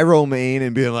dry romaine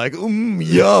and being like,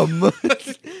 yum.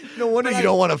 No wonder you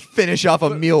don't want to finish off a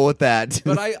meal with that.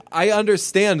 But I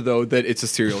understand though that it's a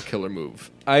serial killer move.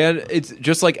 It's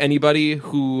just like anybody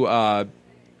who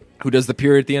does the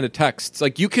period at the end of texts.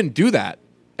 Like you can do that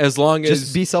as long as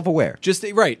Just be self-aware. just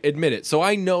right, admit it. So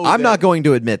I know I'm that- not going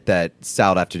to admit that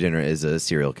salad after dinner is a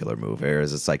serial killer move or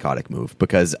is a psychotic move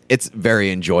because it's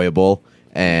very enjoyable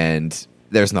and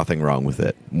there's nothing wrong with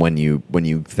it when you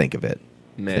think of it.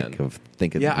 Man.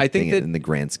 Think of Yeah, I think that- in the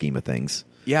grand scheme of things.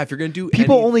 Yeah, if you're gonna do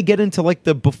People any- only get into like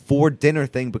the before dinner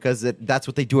thing because that's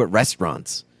what they do at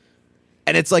restaurants.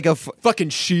 And it's like fucking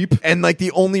sheep. and like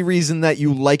the only reason that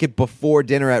you like it before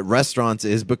dinner at restaurants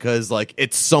is because like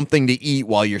it's something to eat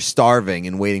while you're starving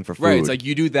and waiting for food. Right, it's like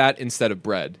you do that instead of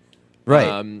bread.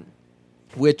 Right.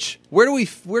 Which where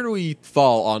do we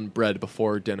fall on bread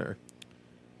before dinner?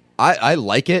 I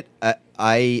like it.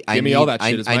 I Give me need, all that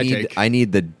shit is my need take. I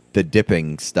need the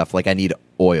dipping stuff. Like I need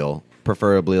oil,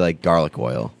 preferably like garlic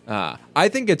oil. I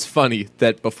think it's funny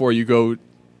that before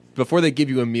they give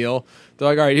you a meal, they're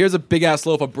like, all right, here's a big ass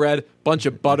loaf of bread, bunch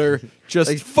of butter, just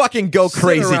Like fucking go sit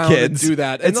crazy, around and kids. do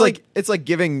that. And It's like it's like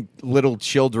giving little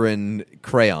children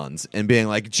crayons and being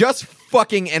like, just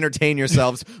fucking entertain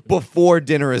yourselves before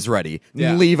dinner is ready.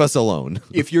 Yeah. Leave us alone.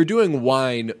 if you're doing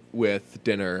wine with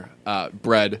dinner,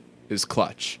 bread is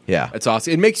clutch. Yeah. It's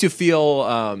awesome. It makes you feel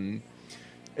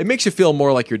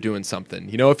more like you're doing something.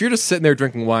 You know, if you're just sitting there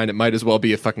drinking wine, it might as well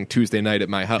be a fucking Tuesday night at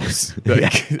my house.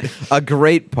 Like, A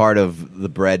great part of the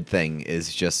bread thing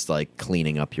is just like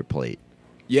cleaning up your plate.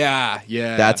 yeah.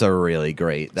 That's a really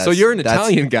great. So you're an that's-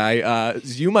 Italian guy.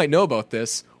 You might know about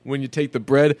this. When you take the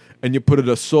bread and you put it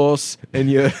a sauce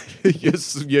and you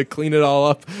you clean it all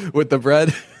up with the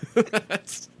bread.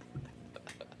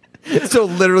 So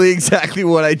literally exactly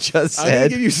what I just I'm gonna said.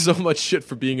 give you so much shit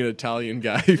for being an Italian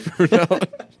guy for now.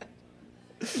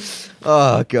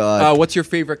 Oh god. What's your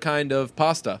favorite kind of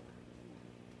pasta?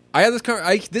 I have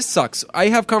this. This sucks. I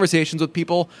have conversations with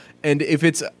people, and if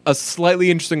it's a slightly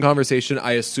interesting conversation,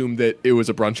 I assume that it was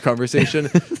a brunch conversation.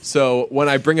 So when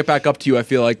I bring it back up to you, I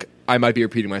feel like I might be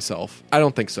repeating myself. I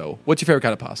don't think so. What's your favorite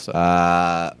kind of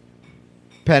pasta?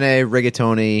 Penne,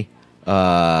 rigatoni,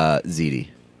 ziti.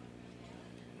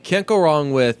 Can't go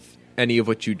wrong with any of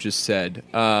what you just said.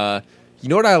 You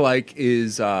know what I like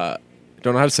is don't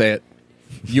know how to say it.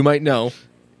 You might know.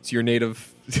 It's your native.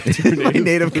 It's your My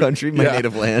native country, my Yeah.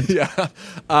 native land. Yeah.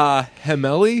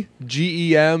 Gemeli,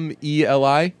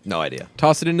 Gemeli. No idea.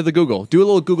 Toss it into the Google. Do a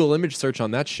little Google image search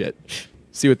on that shit.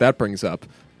 See what that brings up.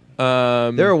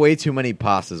 There are way too many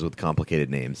pastas with complicated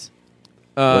names.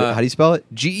 How do you spell it?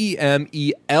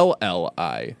 Gemelli.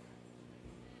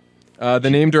 The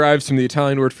name derives from the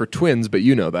Italian word for twins, but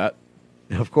you know that.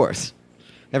 Of course.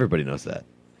 Everybody knows that.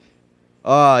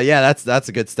 Oh, yeah, that's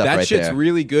a good stuff That right shit's there.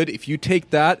 really good. If you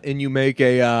take that and you make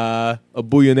a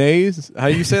bouillabaisse, how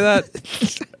do you say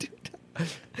that?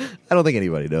 I don't think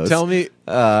anybody knows. Tell me.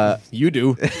 You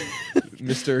do,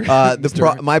 Mister.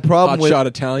 My problem with hotshot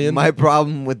Italian. My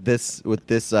problem with this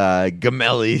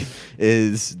gamelli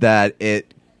is that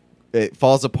it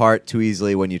falls apart too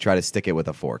easily when you try to stick it with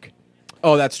a fork.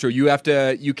 Oh, that's true. You have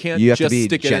to. You can't You have to just be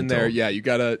stick it in gentle. there. Yeah, you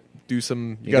gotta do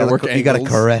some. You gotta work. You gotta angles.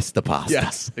 caress the pasta.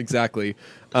 Yes, exactly.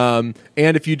 And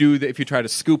if you do, if you try to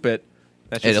scoop it,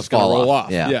 that's It'll just gonna fall roll off.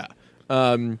 off. Yeah.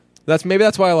 That's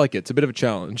why I like it. It's a bit of a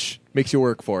challenge. Makes you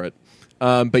work for it.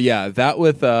 But yeah, that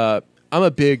with I'm a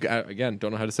big again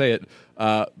don't know how to say it.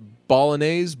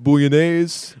 Bolognese.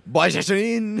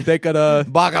 Bajashin. Take a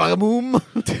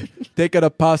Bakalagaboom. take a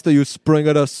pasta. You spring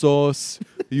it a sauce.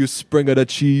 You spring it a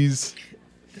cheese.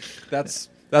 That's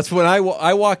when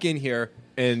I walk in here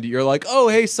and you're like, oh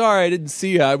hey, sorry I didn't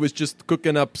see you. I was just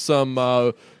cooking up some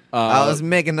I was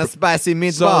making a spicy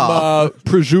meatball. some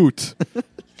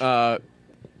prosciutto.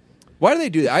 Why do they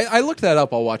do that? I looked that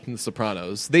up while watching The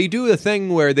Sopranos. They do a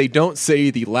thing where they don't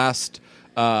say the last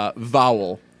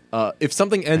vowel. If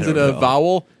something ends in don't a know.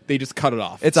 vowel, they just cut it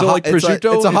off. It's so a like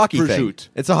prosciutto. It's a hockey thing. prosciutto.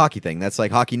 It's a hockey thing. That's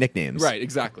like hockey nicknames. Right,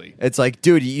 exactly. It's like,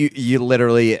 dude, you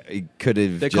literally could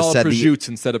have They just call it said prosciutto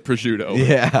instead of prosciutto.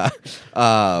 Yeah.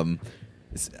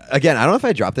 Again, I don't know if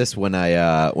I dropped this when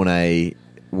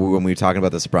we were talking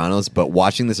about The Sopranos, but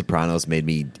watching The Sopranos made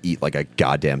me eat like a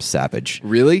goddamn savage.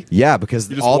 Really? Yeah, because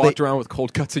You just all walked they around with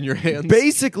cold cuts in your hands?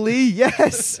 basically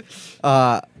yes,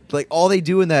 like all they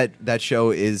do in that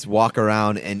show is walk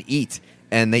around and eat,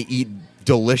 and they eat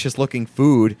delicious looking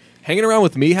food. Hanging around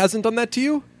with me hasn't done that to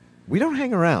you? We don't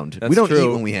hang around. That's we don't true.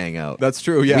 eat when we hang out. That's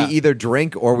true, yeah. We either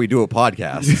drink or we do a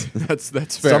podcast. That's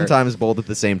fair. Sometimes both at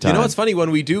the same time. You know what's funny?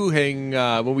 When we do hang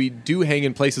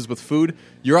in places with food,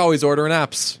 you're always ordering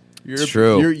apps. It's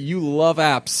true. You love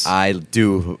apps. I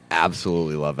do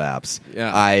absolutely love apps.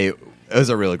 Yeah. It was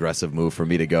a real aggressive move for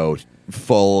me to go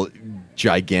full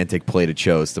gigantic plate of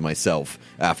Chos to myself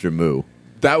after Moo.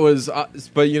 That was,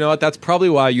 but you know what? That's probably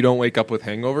why you don't wake up with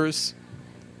hangovers.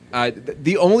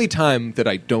 The only time that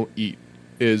I don't eat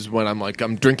is when I'm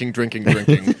drinking.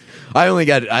 I only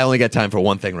got time for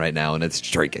one thing right now, and it's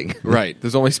drinking. Right.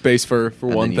 There's only space for And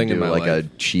one then you thing do in my like life. a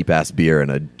cheap ass beer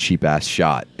and a cheap ass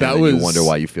shot. That and then was- you wonder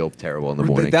why you feel terrible in the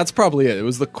morning. That's probably it. It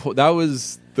was that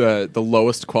was the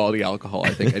lowest quality alcohol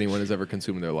I think anyone has ever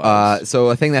consumed in their lives. So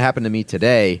a thing that happened to me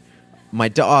today, my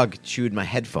dog chewed my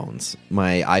headphones,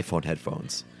 my iPhone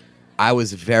headphones. I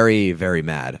was very, very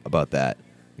mad about that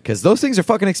because those things are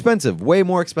fucking expensive, way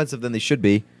more expensive than they should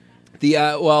be.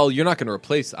 Well, you're not going to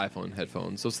replace iPhone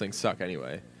headphones. Those things suck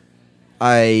anyway.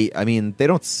 I mean, they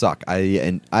don't suck.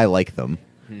 I like them,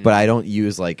 but I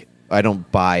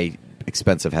don't buy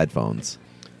expensive headphones.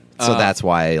 So that's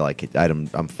why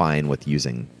I'm fine with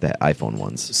using the iPhone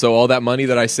ones. So all that money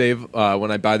that I save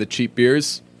when I buy the cheap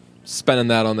beers, spending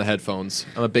that on the headphones.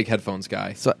 I'm a big headphones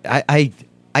guy. So I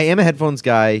am a headphones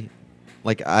guy.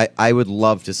 Like I would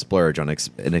love to splurge on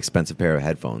an expensive pair of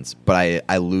headphones, but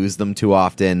I lose them too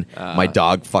often. My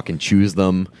dog fucking chews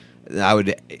them.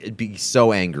 It'd be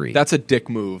so angry. That's a dick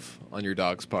move on your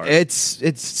dog's part. It's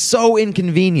so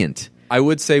inconvenient. I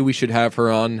would say we should have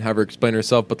her on, have her explain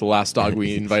herself, but the last dog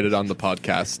we invited on the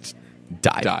podcast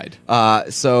died.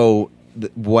 So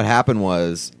what happened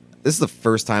was, this is the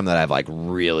first time that I've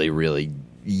really, really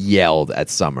yelled at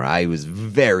Summer. I was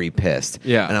very pissed.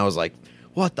 Yeah. And I was like,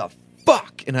 what the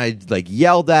fuck? And I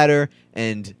yelled at her.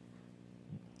 And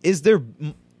is there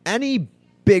any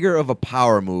bigger of a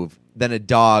power move than a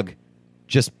dog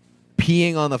just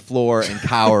peeing on the floor and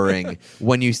cowering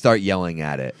when you start yelling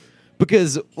at it?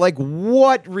 Because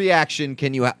what reaction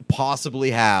can you possibly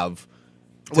have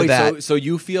to Wait, that? so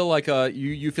you feel like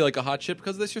you feel like a hot shit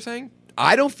because of this? You're saying?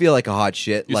 I don't feel like a hot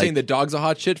shit. You're saying the dog's a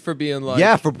hot shit for being like?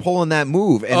 Yeah, for pulling that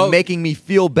move and Oh. making me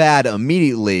feel bad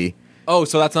immediately. Oh,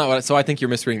 so that's not what. So I think you're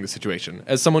misreading the situation.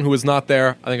 As someone who was not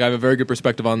there, I think I have a very good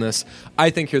perspective on this.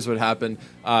 I think here's what happened.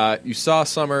 You saw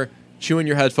Summer chewing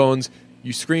your headphones.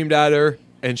 You screamed at her,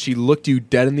 and she looked you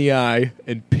dead in the eye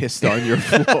and pissed on your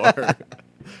floor.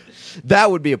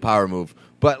 That would be a power move.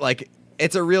 But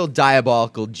it's a real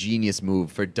diabolical genius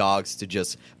move for dogs to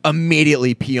just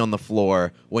immediately pee on the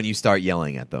floor when you start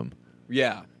yelling at them.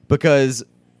 Yeah. Because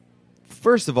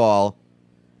first of all,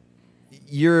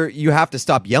 you have to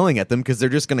stop yelling at them because they're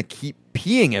just going to keep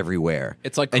peeing everywhere.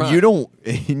 It's like and crime.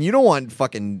 you don't want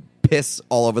fucking piss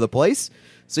all over the place.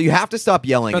 So you have to stop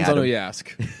yelling Depends at on them. who you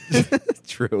ask.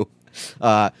 True.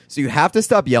 So you have to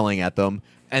stop yelling at them,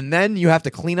 and then you have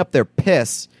to clean up their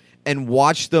piss and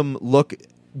watch them look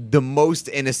the most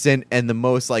innocent and the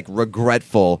most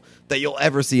regretful that you'll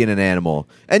ever see in an animal.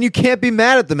 And you can't be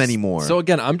mad at them anymore. So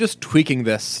again, I'm just tweaking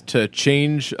this to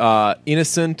change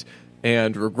innocent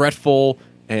and regretful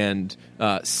and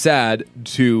sad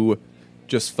to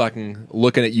just fucking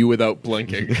looking at you without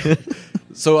blinking.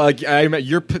 So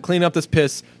you're cleaning up this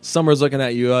piss. Summer's looking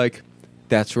at you like,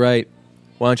 that's right.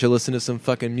 Why don't you listen to some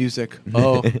fucking music?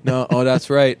 Oh, no. Oh, that's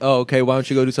right. Oh, okay. Why don't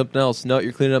you go do something else? No,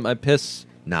 you're cleaning up my piss.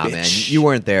 Nah, bitch. man, you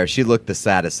weren't there. She looked the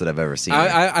saddest that I've ever seen. her.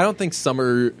 I don't think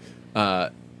Summer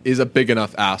is a big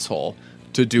enough asshole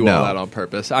to do No. all that on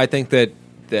purpose. I think that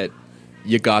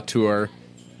you got to her.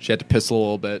 She had to piss a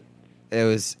little bit.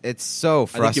 It's so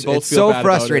think you frustrating. both It's feel so bad about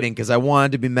frustrating it. because I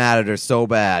wanted to be mad at her so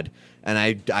bad, and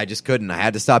I just couldn't. I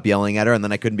had to stop yelling at her, and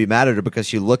then I couldn't be mad at her because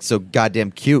she looked so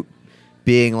goddamn cute,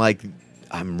 being like,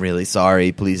 "I'm really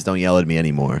sorry. Please don't yell at me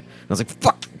anymore." And I was like,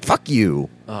 "Fuck you."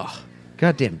 Ugh.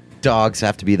 Goddamn dogs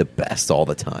have to be the best all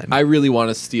the time. I really want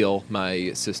to steal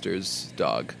my sister's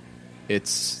dog.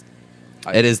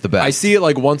 It is the best. I see it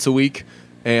like once a week,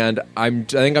 and I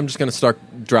think I'm just gonna start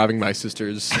driving my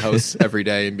sister's house every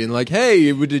day and being like,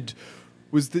 "Hey, did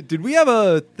we have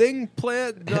a thing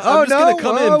planned? I'm just gonna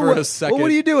come in for a second. Well,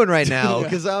 what are you doing right now?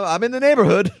 Because I'm in the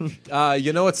neighborhood.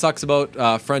 You know what sucks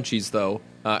about Frenchies though?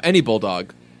 Any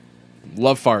bulldog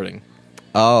love farting.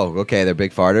 Oh, okay. They're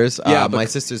big farters. Yeah, my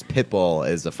sister's pit bull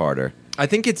is a farter. I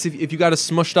think it's if you got a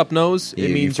smushed up nose, it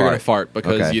You means you're gonna fart. fart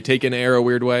because Okay. you take in air a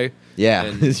weird way. Yeah,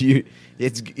 And-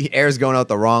 it's air's going out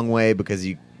the wrong way because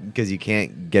you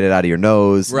can't get it out of your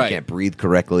nose. Right. You can't breathe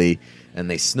correctly, and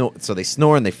they snore. So they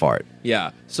snore and they fart. Yeah.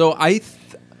 So I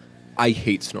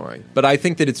hate snoring, but I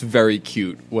think that it's very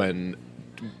cute when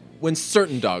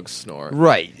certain dogs snore.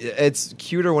 Right. It's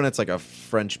cuter when it's like a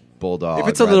French bulldog. If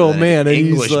it's a rather little than man an and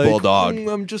English he's like, bulldog.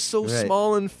 I'm just so Right.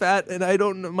 small and fat, and I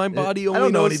don't know my body only I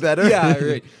don't know knows any better. Yeah,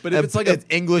 right. But if it's like an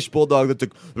English bulldog that's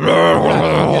like,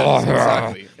 yes,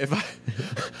 exactly. If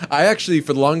I actually,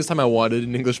 for the longest time, I wanted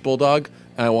an English bulldog,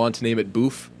 and I wanted to name it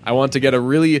Boof. I wanted to get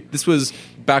this was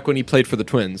back when he played for the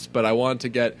Twins, but I wanted to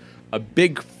get a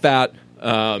big, fat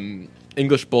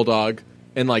English bulldog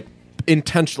and like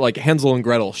intentional, like Hansel and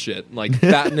Gretel shit, like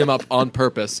fatten him up on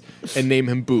purpose and name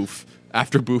him Boof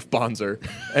after Boof Bonzer.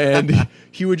 And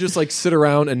he would just like sit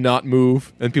around and not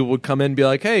move, and people would come in and be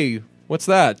like, "Hey, what's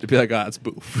that?" To be like, "Ah, it's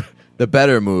Boof." the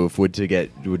better move would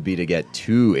be to get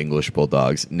two English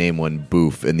bulldogs, name one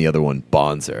Boof and the other one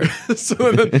Bonzer. So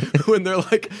then when they're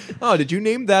like, "Oh, did you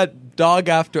name that dog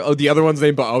after?" Oh, the other one's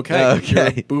named. Okay, Okay. you're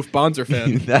a Boof Bonzer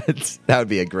fan. that would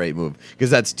be a great move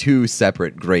because that's two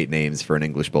separate great names for an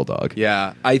English bulldog.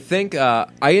 Yeah, I think I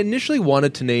initially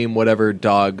wanted to name whatever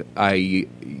dog I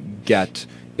get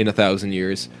in 1,000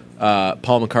 years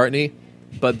Paul McCartney,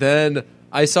 but then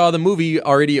I saw the movie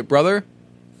Our Idiot Brother,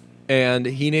 and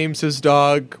he names his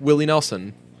dog Willie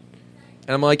Nelson,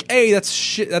 and I'm like, hey, that's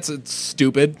shit. That's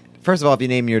stupid. First of all, if you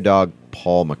name your dog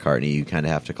Paul McCartney, you kind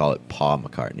of have to call it Paw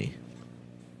McCartney.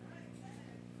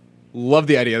 Love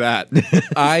the idea of that.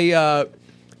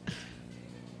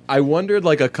 I wondered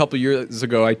like a couple years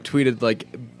ago. I tweeted like,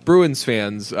 Bruins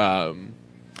fans, have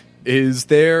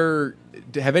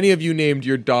any of you named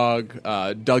your dog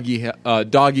Doggy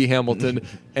Hamilton?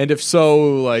 And if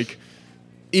so, like,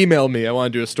 email me. I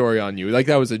want to do a story on you. Like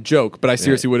that was a joke, but I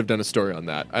seriously would have done a story on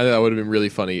that. I think that would have been really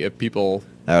funny if people.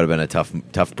 That would have been a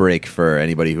tough break for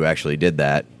anybody who actually did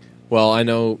that. Well, I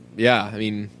know. Yeah, I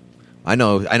mean, I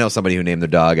know somebody who named their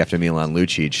dog after Milan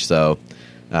Lucic, so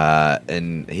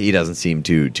and he doesn't seem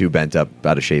too bent up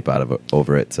out of shape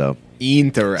over it. So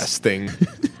interesting.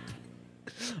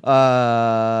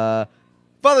 Father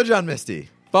John Misty.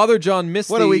 Father John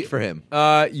Misty. What a week for him.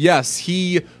 Yes,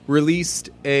 he released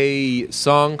a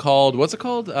song called, what's it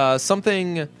called?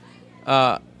 Something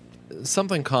comedy.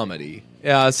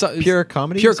 Pure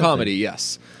comedy? Pure or something? comedy.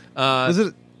 Yes.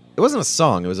 It wasn't a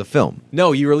song. It was a film.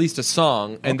 No, he released a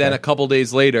song, and then Okay. a couple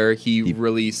days later, he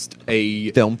released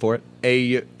a Film for it.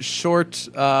 short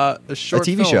A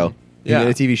TV film. show. He Yeah, did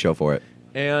a TV show for it.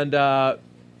 and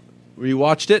we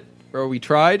watched it, or we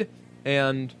tried,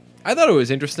 and I thought it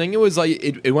was interesting. It was like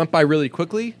it went by really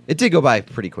quickly. It did go by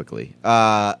pretty quickly.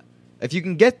 If you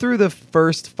can get through the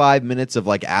first 5 minutes of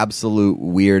like absolute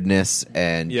weirdness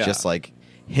and Yeah. just like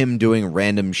him doing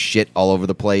random shit all over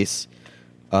the place,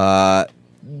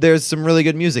 there's some really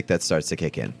good music that starts to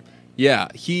kick in. Yeah,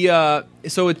 he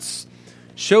so it's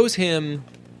shows him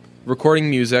recording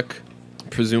music,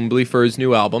 presumably for his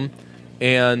new album,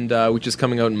 and which is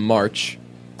coming out in March.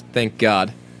 Thank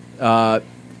God.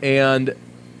 And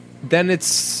then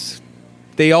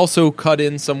they also cut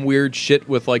in some weird shit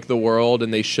with like the world,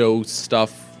 and they show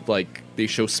stuff like they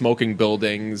show smoking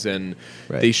buildings, and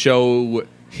Right. they show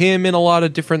him in a lot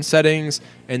of different settings,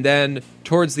 and then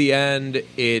towards the end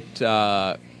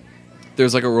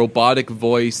there's like a robotic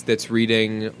voice that's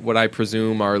reading what I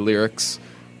presume are lyrics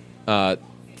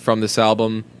from this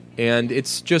album, and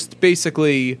it's just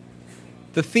basically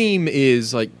the theme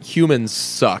is like humans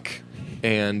suck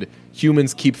and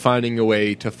humans keep finding a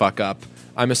way to fuck up.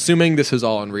 I'm assuming this is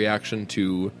all in reaction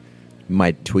to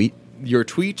My tweet. your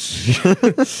tweet.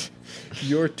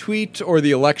 Your tweet or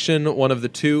the election, one of the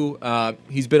two.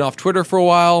 He's been off Twitter for a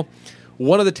while.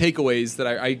 One of the takeaways that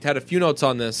I had a few notes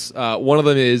on this. One of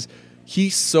them is he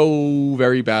so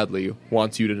very badly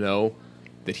wants you to know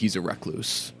that he's a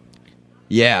recluse.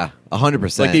 Yeah,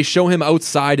 100%. Like they show him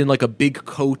outside in like a big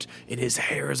coat and his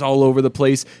hair is all over the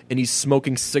place and he's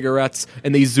smoking cigarettes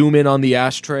and they zoom in on the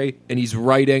ashtray and he's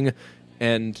writing,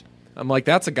 and I'm like,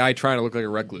 that's a guy trying to look like a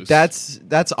recluse. That's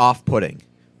off-putting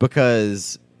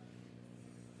because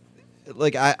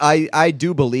like I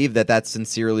do believe that that's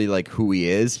sincerely like who he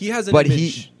is. He has an but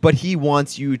image. he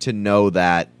wants you to know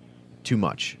that too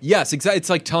much. Yes, exactly. It's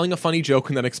like telling a funny joke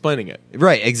and then explaining it.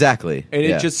 Right, exactly. And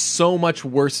Yeah. it just so much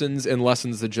worsens and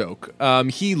lessens the joke.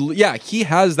 He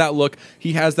has that look.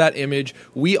 He has that image.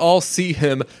 We all see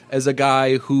him as a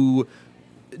guy who,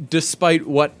 despite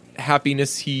what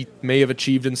happiness he may have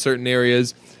achieved in certain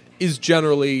areas, is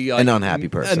generally An unhappy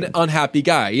person. An unhappy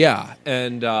guy, yeah.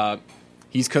 And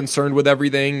he's concerned with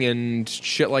everything and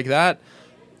shit like that.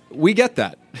 We get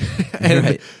that. And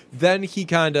Right. then he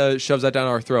kind of shoves that down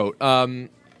our throat.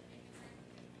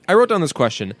 I wrote down this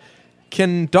question.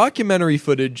 Can documentary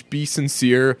footage be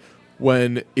sincere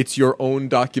when it's your own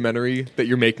documentary that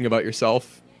you're making about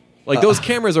yourself? Like, those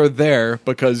cameras are there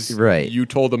because Right. you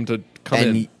told them to come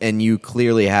in. And you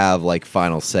clearly have like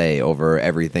final say over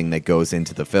everything that goes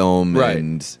into the film, Right.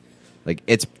 and like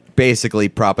it's basically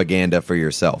propaganda for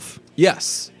yourself.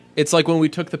 Yes. It's like when we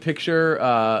took the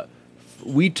picture,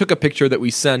 we took a picture that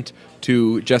we sent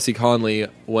to Jesse Conley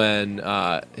when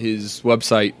his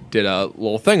website did a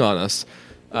little thing on us.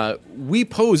 We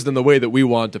posed in the way that we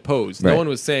wanted to pose. No Right. one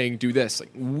was saying, do this.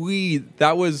 Like,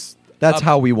 that was... That's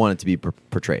how we want it to be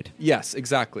portrayed. Yes,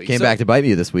 exactly. Came So back to bite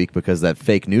me this week because that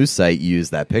fake news site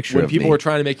used that picture when of people me, were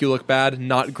trying to make you look bad,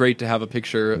 not great to have a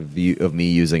picture. of me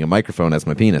using a microphone as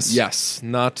my penis. Yes,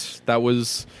 that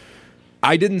was...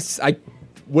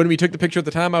 When we took the picture at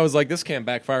the time, I was like, this can't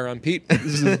backfire on Pete.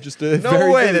 This is just a No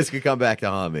very way good, this could come back to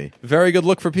haunt me. very good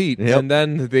look for Pete. Yep. And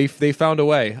then they found a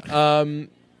way.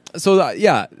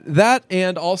 That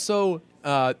and also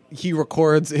he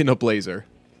records in a blazer.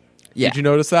 Yeah. Did you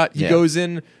notice that? He Yeah. goes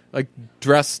in like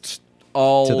dressed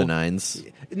all To the nines.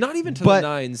 Not even to But- the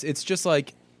nines. It's just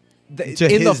like To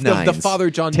in his the nines. Father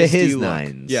John To Misty his look.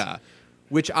 nines. Yeah.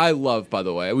 Which I love, by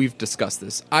the way. We've discussed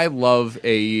this. I love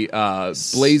a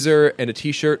blazer and a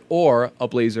t-shirt, or a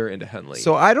blazer and a Henley.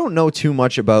 So I don't know too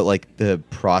much about like the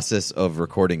process of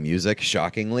recording music,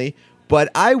 shockingly, but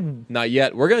not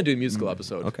yet. We're gonna do a musical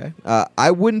episode. okay.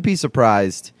 I wouldn't be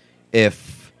surprised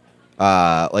if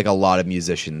like a lot of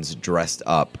musicians dressed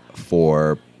up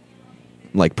for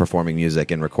like performing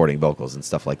music and recording vocals and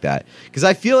stuff like that, because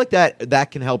I feel like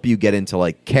that can help you get into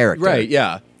like character. Right?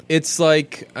 Yeah. It's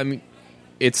like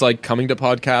it's like coming to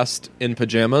podcast in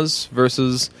pajamas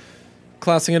versus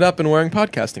classing it up and wearing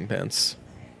podcasting pants.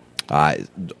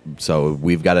 So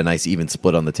we've got a nice even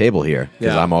split on the table here,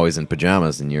 because Yeah. I'm always in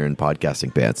pajamas and you're in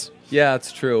podcasting pants. Yeah,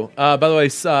 it's true. By the way,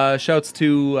 shouts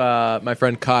to my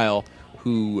friend Kyle,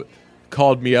 who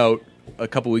called me out a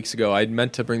couple weeks ago. I'd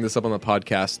meant to bring this up on the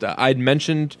podcast. I'd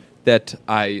mentioned that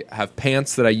I have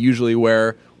pants that I usually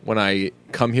wear when I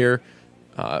come here.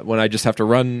 When I just have to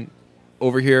run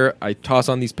over here, I toss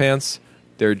on these pants.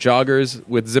 They're joggers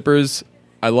with zippers.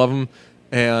 I love them.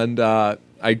 And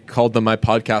I called them my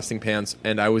podcasting pants.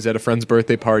 And I was at a friend's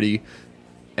birthday party,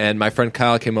 and my friend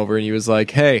Kyle came over, and he was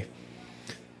like, hey,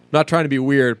 not trying to be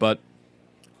weird, but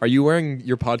are you wearing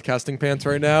your podcasting pants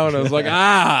right now? And I was like,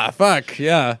 fuck,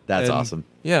 yeah. That's And, awesome.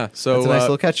 Yeah, so... That's a nice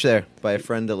little catch there by a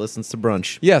friend that listens to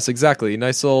Brunch. yes, exactly.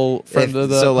 Nice little friend of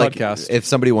the like, podcast. if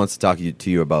somebody wants to talk to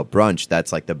you about Brunch,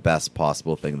 that's like the best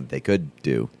possible thing that they could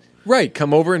do. Right,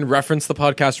 come over and reference the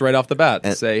podcast right off the bat.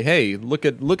 And- Say, hey, look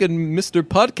at Mr.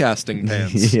 Podcasting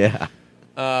Pants. Yeah.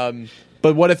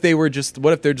 But what if they're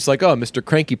just like, oh, Mr.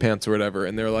 Cranky Pants or whatever,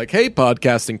 and they're like, hey,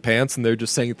 Podcasting Pants, and they're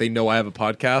just saying that they know I have a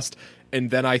podcast, and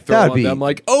then I throw That'd on be- them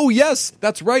like, oh yes,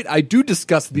 that's right, I do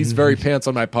discuss these very pants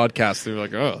on my podcast. They're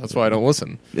like, oh, that's why I don't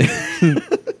listen.